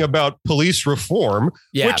talking about police reform,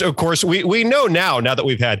 which of course we know now that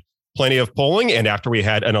we've had plenty of polling and after we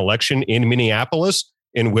had an election in Minneapolis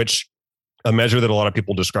in which a measure that a lot of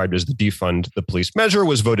people described as the defund the police measure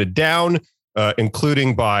was voted down,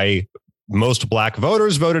 including by most black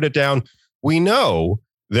voters voted it down. We know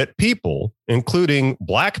that people, including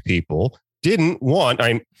black people,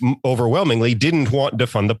 overwhelmingly didn't want to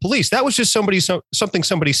defund the police. That was just something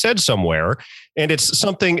somebody said somewhere. And it's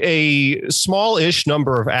something a small-ish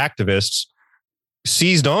number of activists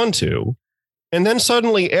seized onto. And then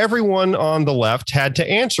suddenly everyone on the left had to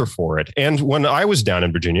answer for it. And when I was down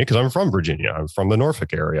in Virginia, because I'm from Virginia, I'm from the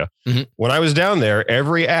Norfolk area. When I was down there,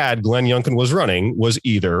 every ad Glenn Youngkin was running was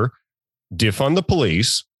either defund the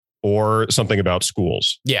police or something about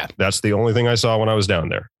schools. Yeah. That's the only thing I saw when I was down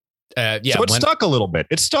there. So it stuck a little bit.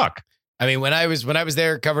 It stuck. I mean, when I was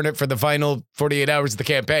there covering it for the final 48 hours of the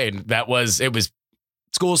campaign, it was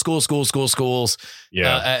schools.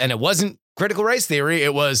 Yeah. And it wasn't critical race theory.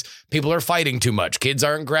 It was people are fighting too much. Kids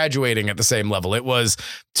aren't graduating at the same level. It was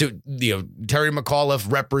Terry McAuliffe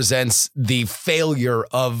represents the failure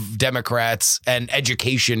of Democrats and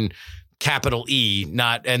education, capital E,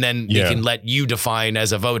 and then we can let you define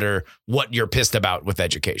as a voter what you're pissed about with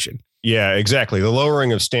education. Yeah, exactly. The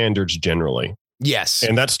lowering of standards generally. Yes.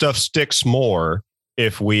 And that stuff sticks more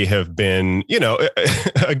if we have been,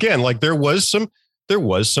 again, like there was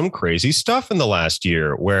some crazy stuff in the last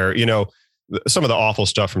year where, some of the awful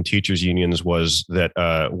stuff from teachers unions was that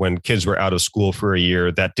when kids were out of school for a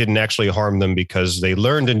year, that didn't actually harm them because they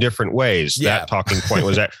learned in different ways. Yeah. That talking point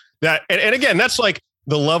was that. And again, that's like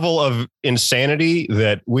the level of insanity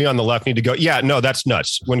that we on the left need to go. Yeah, no, that's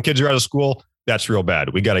nuts. When kids are out of school, that's real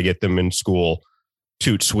bad. We got to get them in school.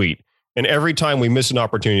 Toot sweet. And every time we miss an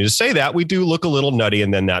opportunity to say that, we do look a little nutty.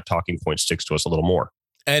 And then that talking point sticks to us a little more.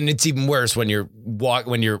 And it's even worse when you're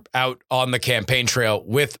out on the campaign trail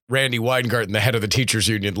with Randy Weingarten, the head of the teachers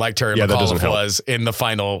union, like Terry McAuliffe was in the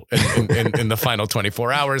final in the final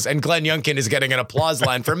 24 hours. And Glenn Youngkin is getting an applause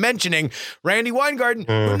line for mentioning Randy Weingarten,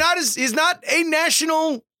 who is not a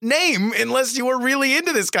national name unless you were really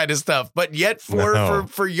into this kind of stuff. But yet for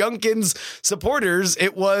Youngkin's supporters,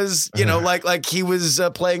 it was, like he was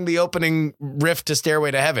playing the opening riff to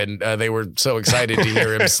Stairway to Heaven. They were so excited to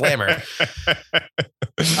hear him slammer.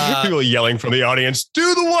 People yelling from the audience,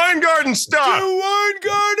 do the Weingarten stuff.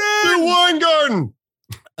 Do Weingarten.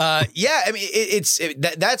 Yeah, I mean,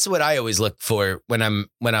 that's what I always look for when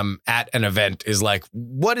I'm at an event is like,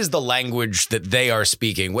 what is the language that they are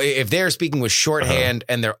speaking? If they're speaking with shorthand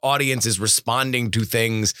and their audience is responding to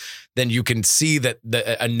things, then you can see that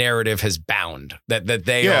a narrative has bound that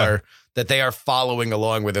they are following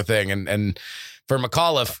along with a thing. And for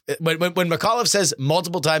McAuliffe. When McAuliffe says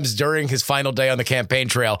multiple times during his final day on the campaign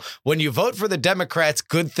trail, when you vote for the Democrats,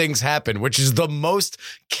 good things happen, which is the most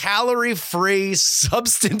calorie-free,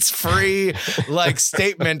 substance-free like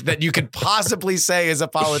statement that you could possibly say as a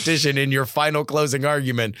politician in your final closing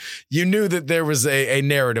argument. You knew that there was a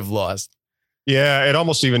narrative lost. Yeah, it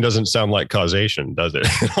almost even doesn't sound like causation, does it?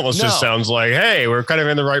 It almost just sounds like, hey, we're kind of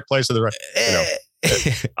in the right place at the right, you know.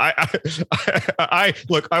 I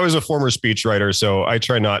look, I was a former speechwriter, so I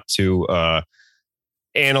try not to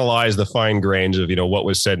analyze the fine grains of, you know, what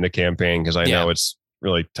was said in the campaign, because I know it's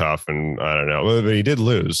really tough, and I don't know, but he did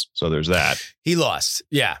lose, so there's that. He lost,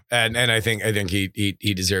 yeah, and I think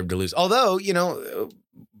he deserved to lose. Although, you know,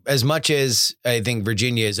 as much as I think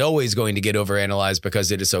Virginia is always going to get overanalyzed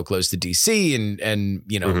because it is so close to DC, and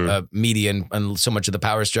you know, media and so much of the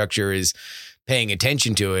power structure is paying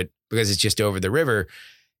attention to it because it's just over the river.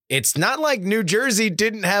 It's not like New Jersey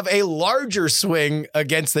didn't have a larger swing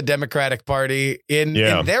against the Democratic Party in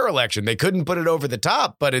their election. They couldn't put it over the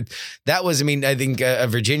top, but that was, I mean, I think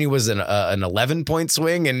Virginia was an 11-point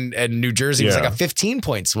swing, and New Jersey was like a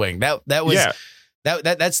 15-point swing. That was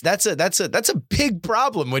that's a big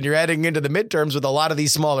problem when you're adding into the midterms with a lot of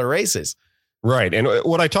these smaller races. Right. And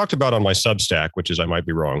what I talked about on my Substack, which is, I might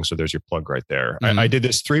be wrong, so there's your plug right there. I did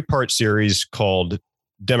this 3-part series called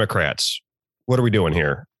Democrats, What Are We Doing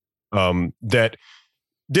Here? That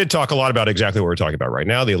did talk a lot about exactly what we're talking about right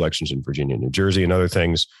now, the elections in Virginia, New Jersey, and other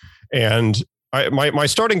things. And my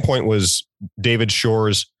starting point was David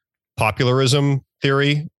Shore's popularism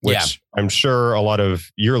theory, which I'm sure a lot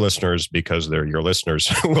of your listeners, because they're your listeners,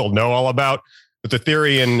 will know all about. But the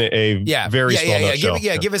theory in a very small nutshell.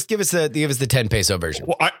 Give us the 10 peso version.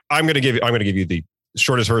 Well, I'm going to give you the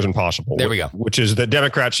shortest version possible. There we go. Which is that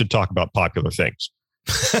Democrats should talk about popular things.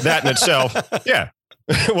 That in itself,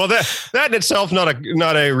 well, that in itself,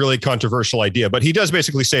 not a really controversial idea, but he does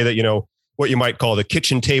basically say that, you know, what you might call the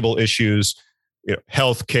kitchen table issues, you know,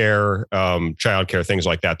 healthcare, childcare, things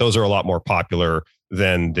like that. Those are a lot more popular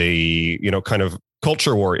than the, you know, kind of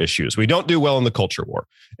culture war issues. We don't do well in the culture war.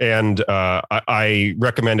 And I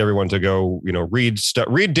recommend everyone to go, you know, read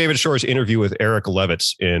David Shore's interview with Eric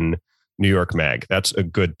Levitz in New York Mag. That's a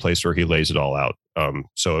good place where he lays it all out.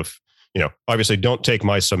 So if, you know, obviously don't take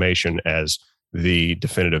my summation as the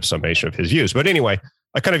definitive summation of his views. But anyway,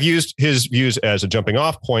 I kind of used his views as a jumping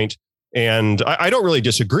off point. And I don't really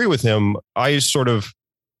disagree with him. I sort of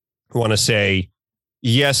want to say,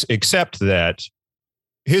 yes, except that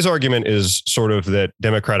his argument is sort of that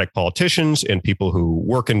Democratic politicians and people who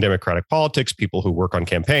work in Democratic politics, people who work on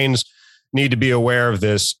campaigns, need to be aware of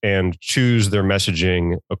this and choose their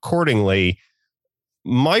messaging accordingly.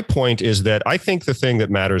 My point is that I think the thing that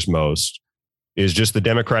matters most is just the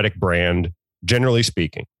Democratic brand, generally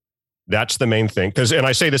speaking. That's the main thing. And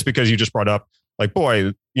I say this because you just brought up, like,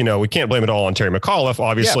 boy, you know, we can't blame it all on Terry McAuliffe.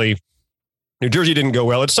 Obviously, New Jersey didn't go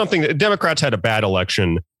well. It's something that Democrats had a bad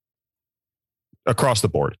election across the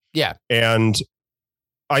board. Yeah. And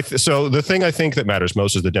so the thing I think that matters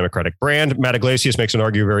most is the Democratic brand. Matt Iglesias makes an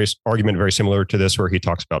argument very similar to this, where he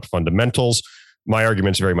talks about fundamentals. My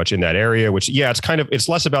argument's very much in that area, which, it's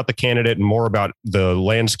less about the candidate and more about the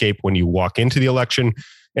landscape when you walk into the election.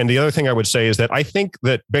 And the other thing I would say is that I think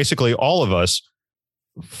that basically all of us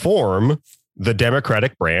form the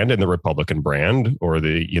Democratic brand and the Republican brand, or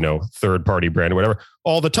the, you know, third party brand or whatever,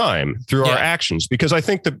 all the time through our actions. Because I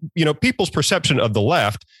think that, you know, people's perception of the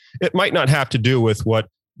left, it might not have to do with what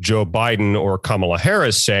Joe Biden or Kamala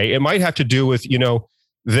Harris say. It might have to do with, you know,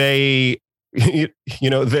 they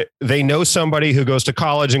know somebody who goes to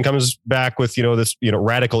college and comes back with, you know, this, you know,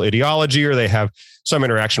 radical ideology, or they have some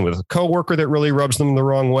interaction with a coworker that really rubs them the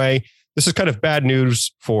wrong way. This is kind of bad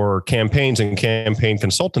news for campaigns and campaign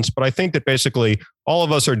consultants, but I think that basically all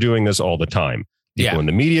of us are doing this all the time. People in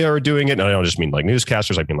the media are doing it. And I don't just mean like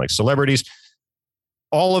newscasters, I mean like celebrities.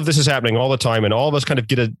 All of this is happening all the time, and all of us kind of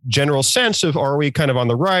get a general sense of, are we kind of on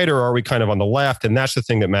the right or are we kind of on the left? And that's the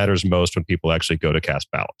thing that matters most when people actually go to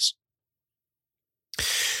cast ballots.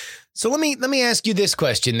 So let me ask you this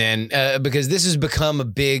question then, because this has become a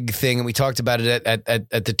big thing, and we talked about it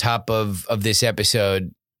at the top of this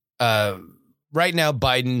episode. Right now,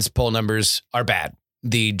 Biden's poll numbers are bad.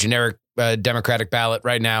 The generic Democratic ballot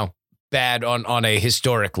right now, bad on a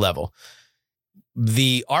historic level.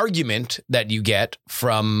 The argument that you get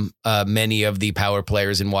from many of the power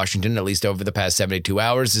players in Washington, at least over the past 72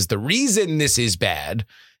 hours, is the reason this is bad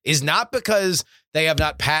is not because they have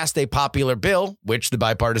not passed a popular bill, which the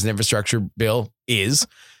bipartisan infrastructure bill is.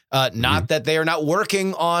 Not that they are not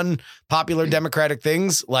working on popular Democratic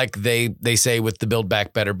things like they say with the Build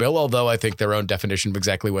Back Better bill, although I think their own definition of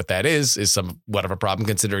exactly what that is somewhat of a problem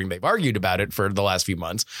considering they've argued about it for the last few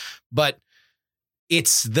months. But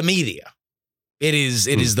it's the media. It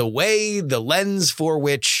is the way, the lens for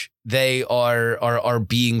which they are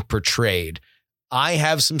being portrayed. I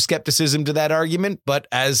have some skepticism to that argument, but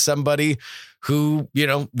as somebody who,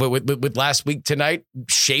 with last week tonight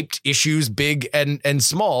shaped issues big and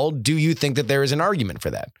small, do you think that there is an argument for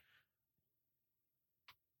that?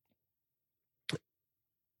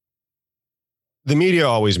 The media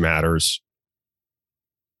always matters.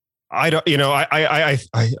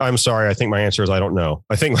 I'm sorry. I think my answer is I don't know.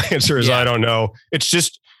 I think my answer is I don't know. It's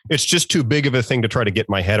just too big of a thing to try to get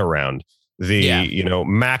my head around.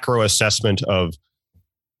 Macro assessment of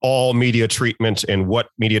all media treatment and what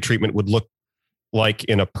media treatment would look like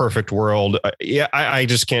in a perfect world. I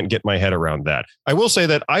just can't get my head around that. I will say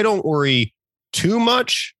that I don't worry too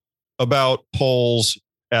much about polls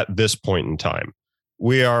at this point in time.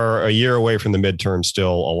 We are a year away from the midterm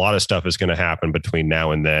still. A lot of stuff is going to happen between now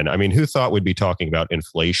and then. I mean, who thought we'd be talking about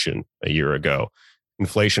inflation a year ago?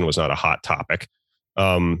 Inflation was not a hot topic.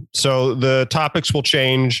 So the topics will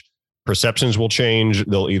change. Perceptions will change.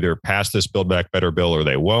 They'll either pass this Build Back Better bill or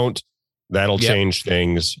they won't. That'll change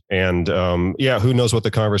things. And who knows what the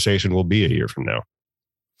conversation will be a year from now.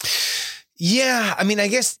 Yeah. I mean, I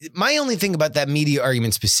guess my only thing about that media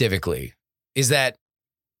argument specifically is that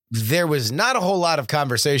there was not a whole lot of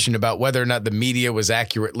conversation about whether or not the media was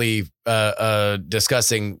accurately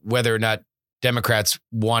discussing whether or not Democrats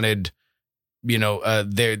wanted,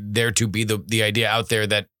 there to be the idea out there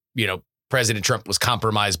that, President Trump was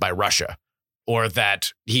compromised by Russia or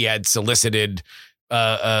that he had solicited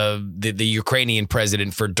the Ukrainian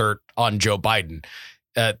president for dirt on Joe Biden.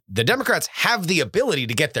 The Democrats have the ability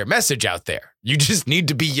to get their message out there. You just need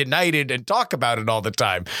to be united and talk about it all the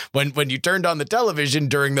time. When you turned on the television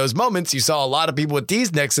during those moments, you saw a lot of people with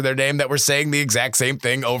D's next to their name that were saying the exact same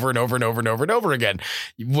thing over and over and over and over and over again.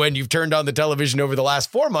 When you've turned on the television over the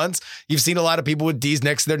last 4 months, you've seen a lot of people with D's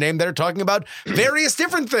next to their name that are talking about various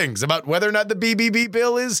different things about whether or not the BBB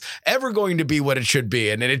bill is ever going to be what it should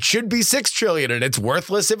be. And it should be $6 trillion and it's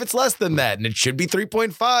worthless if it's less than that. And it should be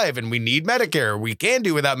 3.5 and we need Medicare. We can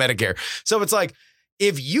do without Medicare. So it's like,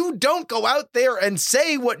 if you don't go out there and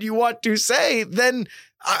say what you want to say, then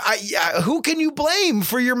who can you blame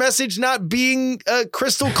for your message not being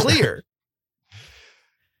crystal clear?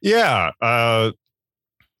 Again,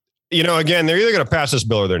 they're either going to pass this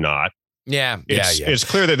bill or they're not. It's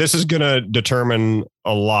clear that this is going to determine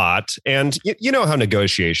a lot. And you know how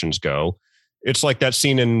negotiations go. It's like that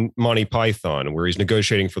scene in Monty Python where he's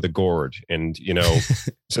negotiating for the gourd and,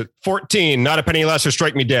 so 14, not a penny less or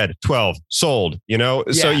strike me dead. 12 sold,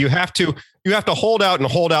 So you have to hold out and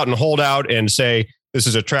hold out and hold out and say, this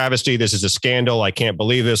is a travesty. This is a scandal. I can't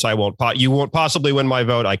believe this. You won't possibly win my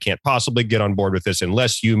vote. I can't possibly get on board with this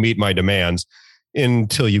unless you meet my demands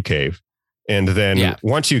until you cave. And then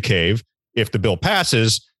once you cave, if the bill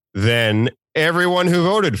passes, then everyone who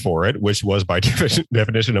voted for it, which was by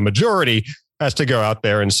definition a majority, has to go out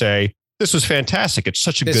there and say, this was fantastic. It's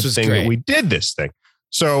such a good thing that we did this thing.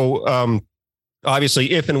 So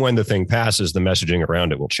obviously, if and when the thing passes, the messaging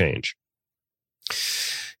around it will change.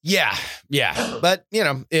 Yeah. But,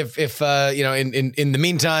 if in the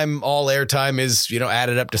meantime, all airtime is,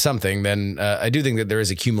 added up to something, then I do think that there is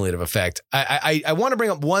a cumulative effect. I want to bring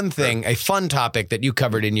up one thing, a fun topic that you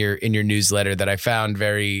covered in your newsletter that I found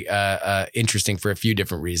very interesting for a few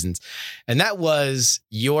different reasons. And that was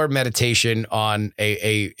your meditation on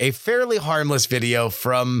a fairly harmless video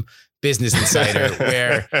from Business Insider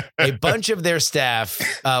where a bunch of their staff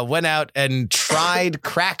went out and tried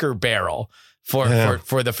Cracker Barrel for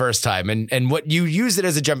the first time. And what you use it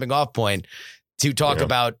as a jumping off point to talk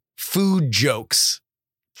about food jokes,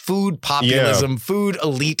 food populism, food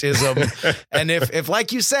elitism. And if,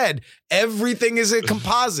 like you said, everything is a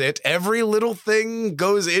composite, every little thing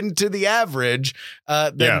goes into the average,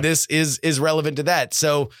 then this is relevant to that.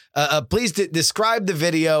 So please describe the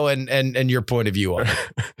video and your point of view on it.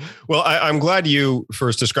 Well, I'm glad you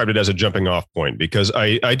first described it as a jumping off point because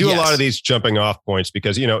I do a lot of these jumping off points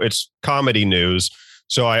because, it's comedy news.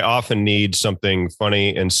 So I often need something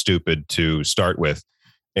funny and stupid to start with.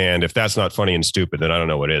 And if that's not funny and stupid, then I don't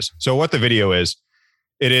know what is. So what the video is,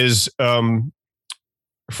 it is from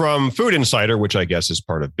Food Insider, which I guess is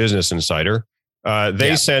part of Business Insider.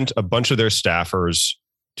 They sent a bunch of their staffers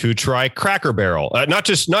to try Cracker Barrel. Not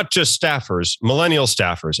just staffers, millennial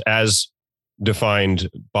staffers, as defined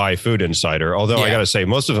by Food Insider. Although I got to say,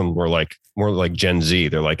 most of them were like more like Gen Z.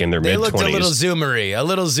 They're like in their mid 20s. They looked a little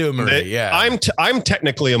zoomery. Yeah. I'm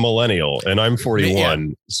technically a millennial and I'm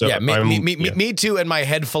 41. So me too. And my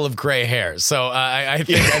head full of gray hair. So I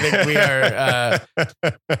think we are.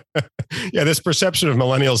 Yeah. This perception of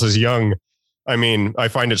millennials as young. I mean, I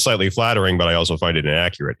find it slightly flattering, but I also find it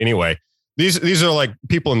inaccurate. Anyway, these are like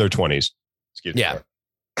people in their 20s. Excuse me.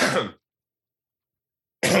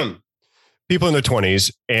 People in their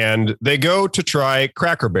 20s, and they go to try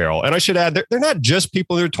Cracker Barrel. And I should add, they're not just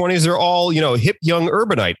people in their 20s. They're all, hip, young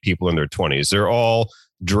urbanite people in their 20s. They're all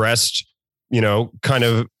dressed, kind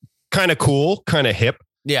of cool, kind of hip.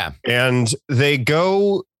 Yeah. And they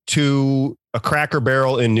go to a Cracker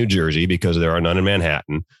Barrel in New Jersey because there are none in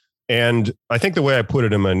Manhattan. And I think the way I put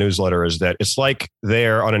it in my newsletter is that it's like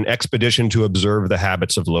they're on an expedition to observe the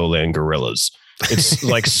habits of lowland gorillas. It's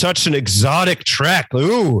like such an exotic trek.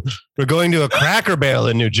 Ooh, we're going to a Cracker Barrel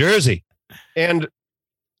in New Jersey. And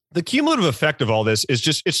the cumulative effect of all this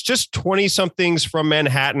is it's just 20 somethings from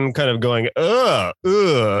Manhattan kind of going,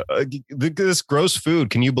 this gross food.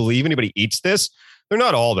 Can you believe anybody eats this? They're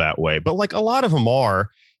not all that way, but like a lot of them are.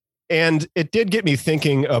 And it did get me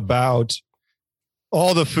thinking about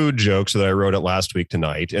all the food jokes that I wrote at Last Week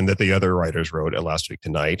Tonight and that the other writers wrote at Last Week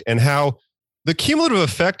Tonight, and how the cumulative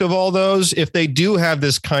effect of all those, if they do have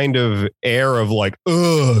this kind of air of like,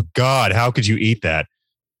 oh God, how could you eat that?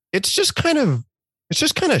 It's just kind of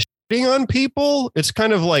shitting on people. It's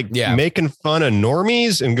kind of like making fun of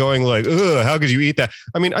normies and going like, oh, how could you eat that?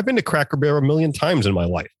 I mean, I've been to Cracker Barrel a million times in my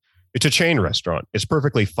life. It's a chain restaurant. It's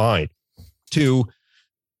perfectly fine to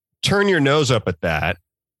turn your nose up at that.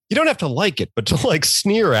 You don't have to like it, but to like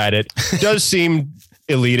sneer at it does seem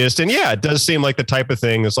elitist. And yeah, it does seem like the type of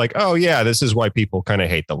thing that's like, oh yeah, this is why people kind of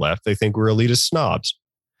hate the left. They think we're elitist snobs.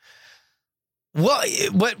 Well,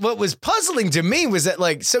 what was puzzling to me was that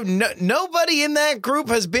nobody in that group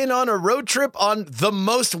has been on a road trip on the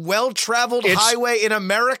most well-traveled highway in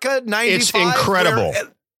America, 95. It's incredible.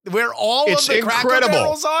 Where all of the Cracker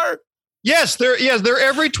Barrels are. Yes, they're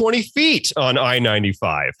every 20 feet on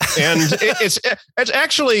I-95. And it's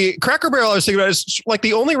actually Cracker Barrel. I was thinking about it's like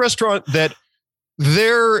the only restaurant that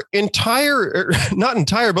their not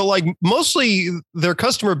entire, but like mostly their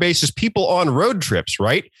customer base is people on road trips,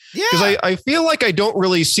 right? Yeah. Because I feel like I don't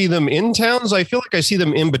really see them in towns. I feel like I see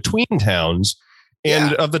them in between towns.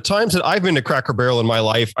 And of the times that I've been to Cracker Barrel in my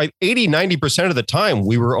life, 90% of the time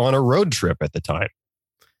we were on a road trip at the time.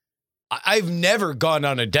 I've never gone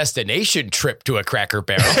on a destination trip to a Cracker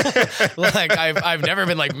Barrel. Like I've never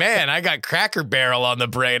been like, man, I got Cracker Barrel on the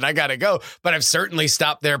brain. I got to go. But I've certainly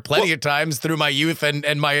stopped there plenty of times through my youth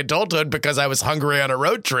and my adulthood because I was hungry on a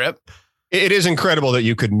road trip. It is incredible that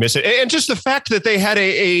you could miss it. And just the fact that they had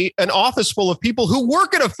an office full of people who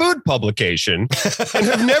work at a food publication and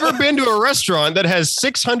have never been to a restaurant that has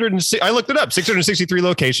 663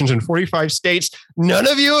 locations in 45 states. None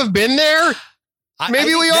of you have been there.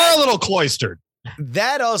 Maybe we are a little cloistered.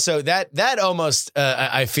 That also, that almost,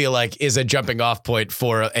 I feel like is a jumping off point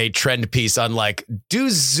for a trend piece on like, do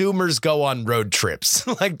Zoomers go on road trips?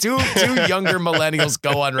 Like, do younger millennials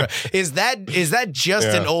go on road? Is that just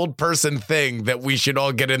an old person thing that we should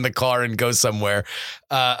all get in the car and go somewhere?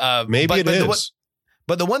 Maybe it is.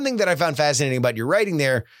 But the one thing that I found fascinating about your writing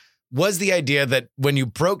there was the idea that when you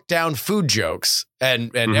broke down food jokes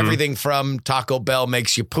and everything from Taco Bell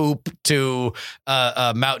makes you poop to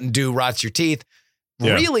Mountain Dew rots your teeth,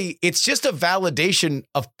 really, it's just a validation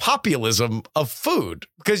of populism of food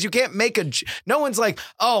because you can't make no one's like,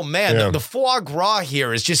 oh man, the foie gras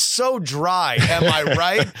here is just so dry. Am I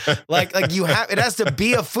right? like it has to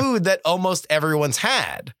be a food that almost everyone's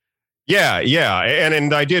had. Yeah.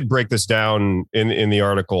 And I did break this down in the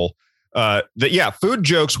article. Food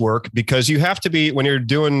jokes work because you have to be, when you're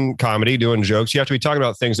doing comedy, doing jokes, you have to be talking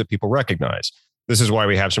about things that people recognize. This is why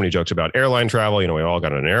we have so many jokes about airline travel. We all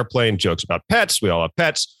got on an airplane, jokes about pets. We all have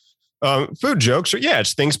pets. Food jokes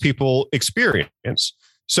it's things people experience.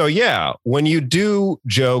 So when you do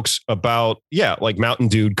jokes about, like Mountain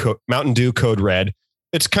Dew Code Red,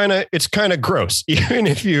 it's kind of gross. Even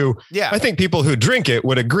if I think people who drink it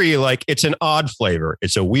would agree, like it's an odd flavor.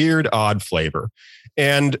 It's a weird, odd flavor.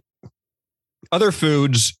 And other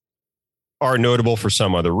foods are notable for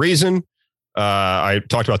some other reason. I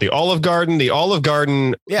talked about the Olive Garden. The Olive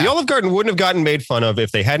Garden wouldn't have gotten made fun of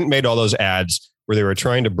if they hadn't made all those ads where they were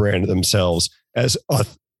trying to brand themselves as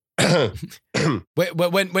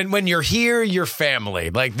when you're here, you're family.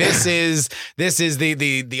 Like this is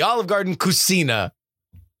the Olive Garden Cucina.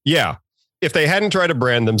 Yeah. If they hadn't tried to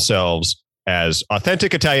brand themselves as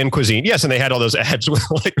authentic Italian cuisine. Yes, and they had all those ads with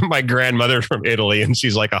like my grandmother from Italy, and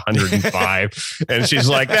she's like 105, and she's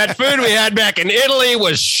like, that food we had back in Italy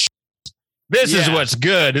was this is what's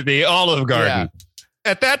good, the Olive Garden. Yeah.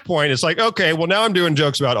 At that point, it's like, okay, well, now I'm doing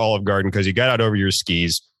jokes about Olive Garden because you got out over your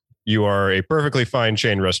skis. You are a perfectly fine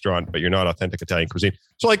chain restaurant, but you're not authentic Italian cuisine.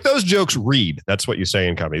 So like those jokes read. That's what you say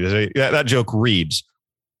in comedy. That joke reads.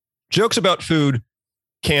 Jokes about food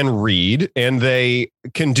can read, and they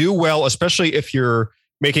can do well, especially if you're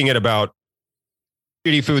making it about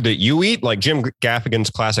shitty food that you eat. Like Jim Gaffigan's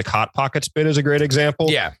classic Hot Pockets bit is a great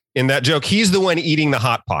example. Yeah. In that joke, he's the one eating the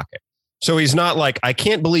Hot Pocket. So he's not like, I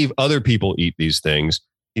can't believe other people eat these things.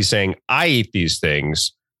 He's saying, I eat these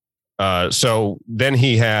things. So then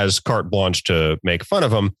he has carte blanche to make fun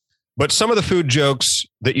of them. But some of the food jokes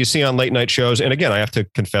that you see on late night shows, and again, I have to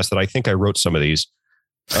confess that I think I wrote some of these.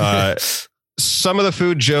 Some of the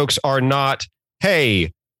food jokes are not,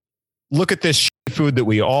 hey, look at this shitty food that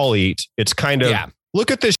we all eat. It's kind of,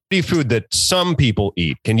 look at this shitty food that some people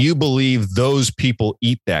eat. Can you believe those people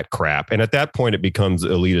eat that crap? And at that point, it becomes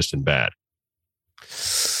elitist and bad.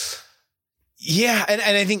 Yeah, and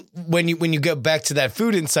I think when you go back to that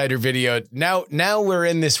Food Insider video, now we're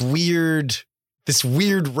in this weird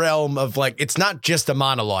realm of like, it's not just a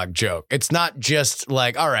monologue joke. It's not just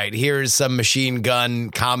like, all right, here's some machine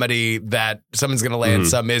gun comedy that someone's going to land,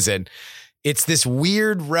 some isn't. It's this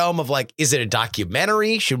weird realm of like, is it a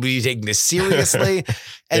documentary? Should we be taking this seriously?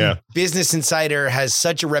 And Business Insider has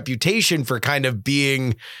such a reputation for kind of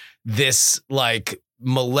being this like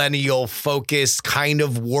millennial focused, kind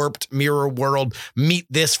of warped mirror world. Meet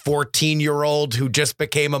this 14-year-old who just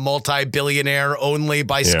became a multi-billionaire only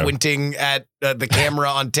by squinting at the camera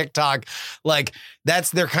on TikTok. Like that's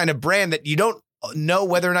their kind of brand that you don't know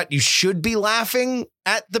whether or not you should be laughing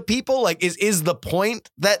at the people. Like is the point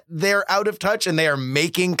that they're out of touch and they are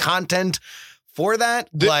making content for that?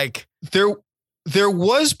 There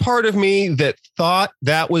was part of me that thought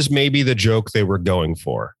that was maybe the joke they were going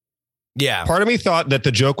for. Yeah. Part of me thought that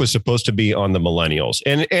the joke was supposed to be on the millennials.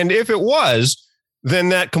 And if it was, then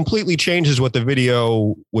that completely changes what the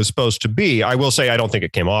video was supposed to be. I will say, I don't think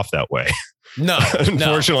it came off that way. No.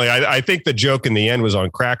 Unfortunately, I think the joke in the end was on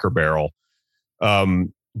Cracker Barrel.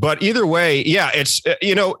 But either way, it's,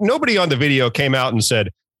 nobody on the video came out and said,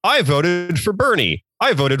 I voted for Bernie.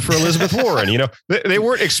 I voted for Elizabeth Warren. They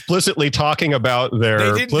weren't explicitly talking about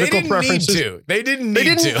their political preferences. They didn't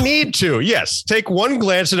need to. Yes. Take one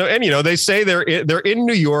glance at it. And, they say they're in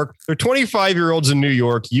New York. They're 25-year-olds in New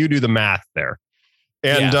York. You do the math there.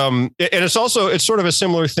 And, and it's sort of a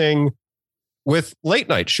similar thing with late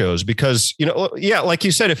night shows because, like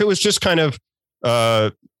you said, if it was just kind of,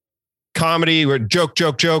 comedy, we're joke,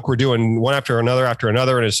 we're doing one after another,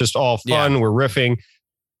 and it's just all fun. We're riffing.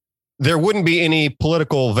 There wouldn't be any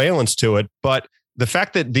political valence to it. But the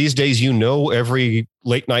fact that these days, every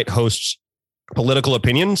late night host's political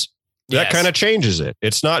opinions, that kind of changes it.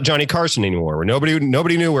 It's not Johnny Carson anymore, where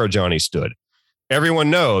nobody knew where Johnny stood. Everyone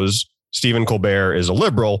knows Stephen Colbert is a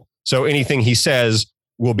liberal. So anything he says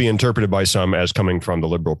will be interpreted by some as coming from the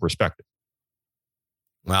liberal perspective.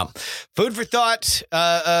 Well, food for thought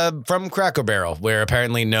from Cracker Barrel, where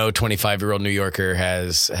apparently no 25-year-old New Yorker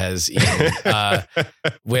has eaten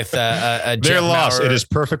with a Jeff their loss. Maurer. It is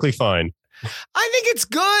perfectly fine. I think it's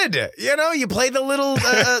good. You play the little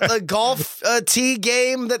golf tee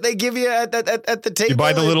game that they give you at the table. You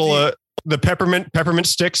buy the little the peppermint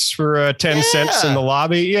sticks for 10 cents in the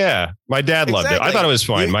lobby. Yeah, my dad loved it. I thought it was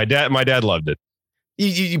fine. My dad loved it.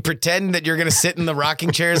 You pretend that you're going to sit in the rocking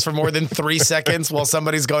chairs for more than 3 seconds while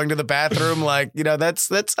somebody's going to the bathroom. Like, that's,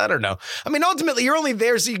 I don't know. I mean, ultimately you're only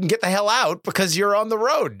there so you can get the hell out because you're on the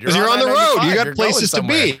road. You're on the road. You got places to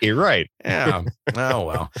be. Right. Yeah. Oh,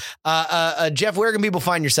 well. Jeff, where can people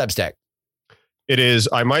find your Substack? It is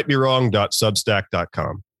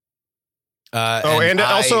imightbewrong.substack.com. And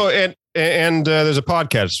there's a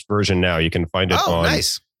podcast version now. You can find it on.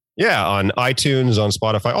 Nice. Yeah, on iTunes, on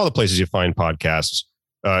Spotify, all the places you find podcasts.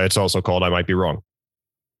 It's also called I Might Be Wrong.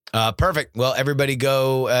 Perfect. Well, everybody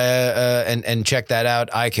go and check that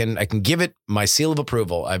out. I can give it my seal of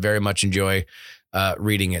approval. I very much enjoy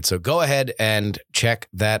reading it. So go ahead and check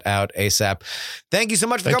that out ASAP. Thank you so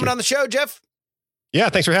much for coming on the show, Jeff. Yeah,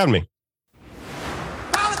 thanks for having me.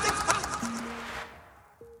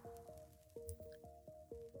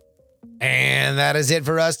 And that is it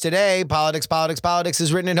for us today. Politics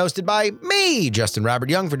is written and hosted by me, Justin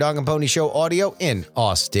Robert Young, for Dog and Pony Show Audio in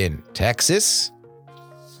Austin, Texas.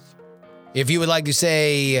 If you would like to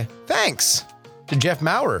say thanks to Jeff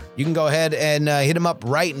Maurer, you can go ahead and hit him up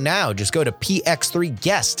right now. Just go to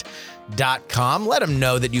px3guest gmail.com. Let him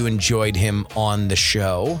know that you enjoyed him on the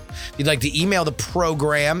show. If you'd like to email the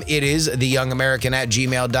program, it is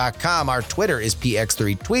theyoungamerican@gmail.com. Our Twitter is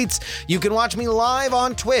PX3Tweets. You can watch me live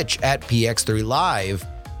on Twitch at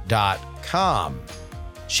px3live.com.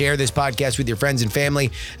 Share this podcast with your friends and family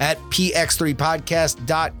at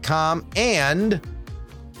px3podcast.com. And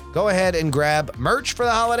go ahead and grab merch for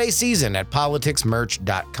the holiday season at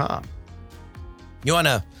politicsmerch.com. You want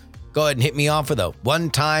to go ahead and hit me off with a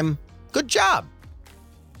one-time good job?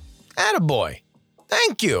 Attaboy.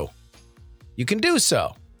 Thank you. You can do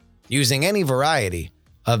so using any variety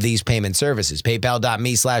of these payment services.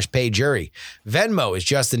 PayPal.me/PayJury. Venmo is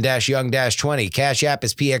Justin-Young-20. Cash App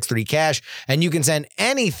is PX3Cash. And you can send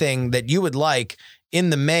anything that you would like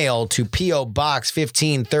in the mail to P.O. Box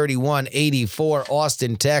 153184,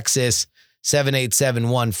 Austin, Texas,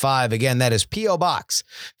 78715. Again, that is P.O. Box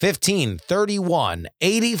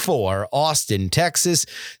 153184, Austin, Texas,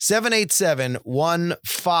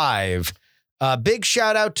 78715. Big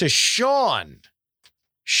shout out to Sean,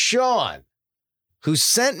 who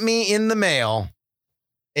sent me in the mail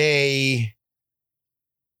a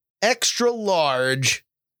extra large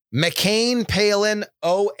McCain Palin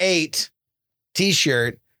 08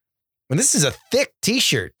 t-shirt. And this is a thick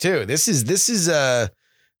t-shirt too. This is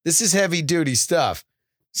heavy duty stuff.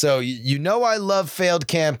 So you know I love failed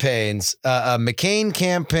campaigns. McCain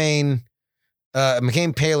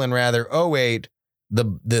Palin 08,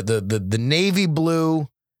 the navy blue,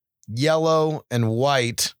 yellow, and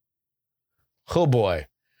white. Oh boy.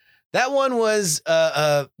 That one was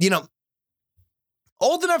old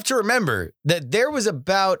enough to remember that there was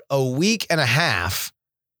about a week and a half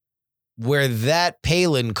where that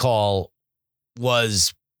Palin call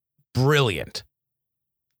was brilliant.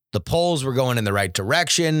 The polls were going in the right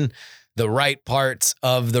direction. The right parts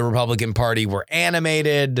of the Republican Party were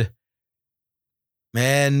animated.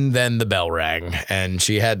 And then the bell rang and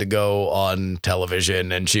she had to go on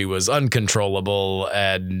television and she was uncontrollable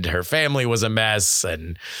and her family was a mess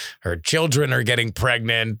and her children are getting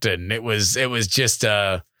pregnant. And it was just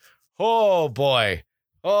oh boy.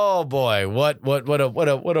 What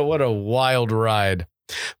a wild ride.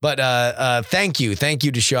 But thank you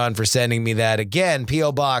to Sean for sending me that. Again,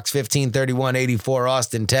 P.O. Box 153184,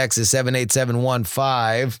 Austin, Texas,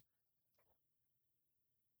 78715.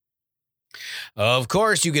 Of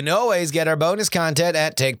course, you can always get our bonus content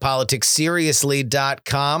at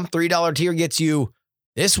takepoliticsseriously.com. $3 tier gets you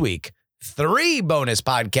this week 3 bonus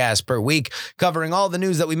podcasts per week covering all the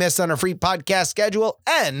news that we missed on our free podcast schedule,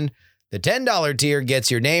 and the $10 tier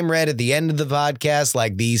gets your name read at the end of the podcast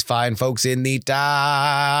like these fine folks in the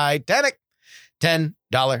Titanic. $10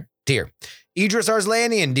 tier. Idris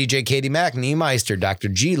Arslanian, DJ Katie Mack, Niemeister, Dr.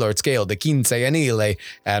 G, Lord Scale, De Quince Anile,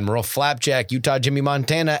 Admiral Flapjack, Utah Jimmy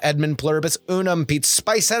Montana, Edmund Pluribus Unum, Pete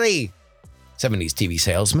Spicery, 70s TV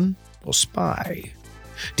salesman, or spy.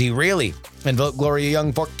 D. Reilly, and vote Gloria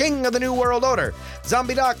Young for King of the New World Order.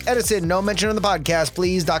 Zombie Doc Edison, no mention on the podcast,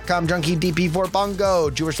 please. .com Junkie, DP4 Bongo,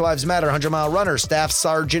 Jewish Lives Matter, 100 Mile Runner, Staff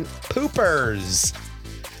Sergeant Poopers.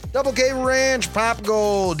 Double K Ranch, Pop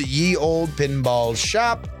Gold, Ye Old Pinball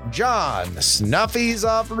Shop, John, Snuffies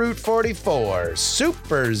off Route 44,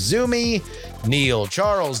 Super Zoomy, Neil,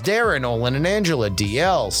 Charles, Darren, Olin and Angela,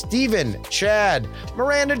 DL, Steven, Chad,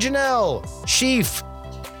 Miranda Janelle, Chief,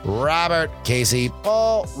 Robert, Casey,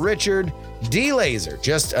 Paul, Richard, D-Laser,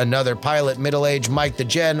 Just Another Pilot, Middle-Aged, Mike the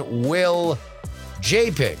Gen, Will,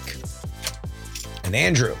 J-Pick, and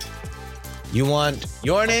Andrew. You want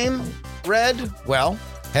your name read? Well,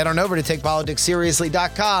 head on over to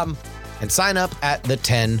takepoliticsseriously.com and sign up at the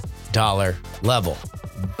 $10 level.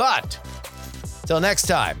 But till next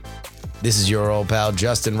time, this is your old pal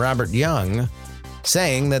Justin Robert Young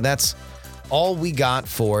saying that that's all we got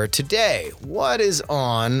for today. What is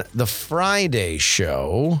on the Friday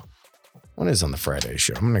show? What is on the Friday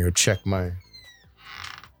show? I'm going to go check my...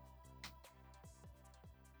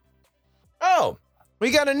 Oh,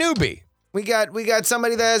 we got a newbie. We got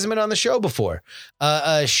somebody that hasn't been on the show before.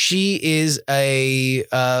 She is a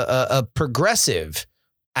progressive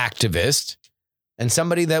activist and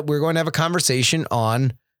somebody that we're going to have a conversation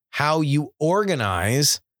on how you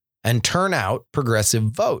organize and turn out progressive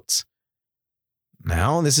votes.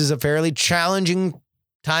 Now, this is a fairly challenging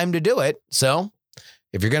time to do it. So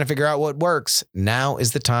if you're going to figure out what works, now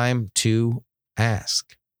is the time to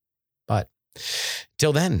ask. But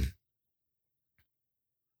till then,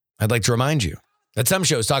 I'd like to remind you that some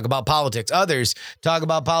shows talk about politics. Others talk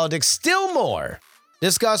about politics still more.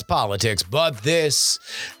 Discuss politics. But this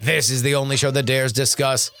is the only show that dares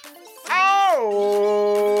discuss.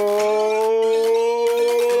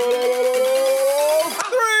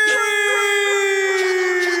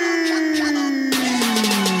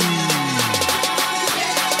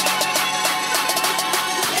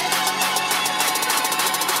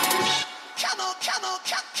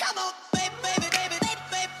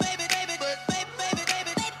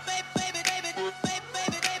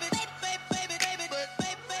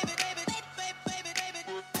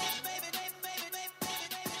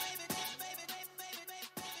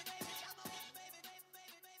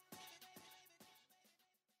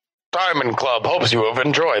 Diamond Club hopes you have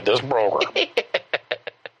enjoyed this program.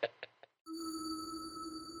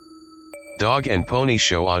 Dog and Pony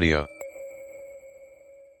Show audio.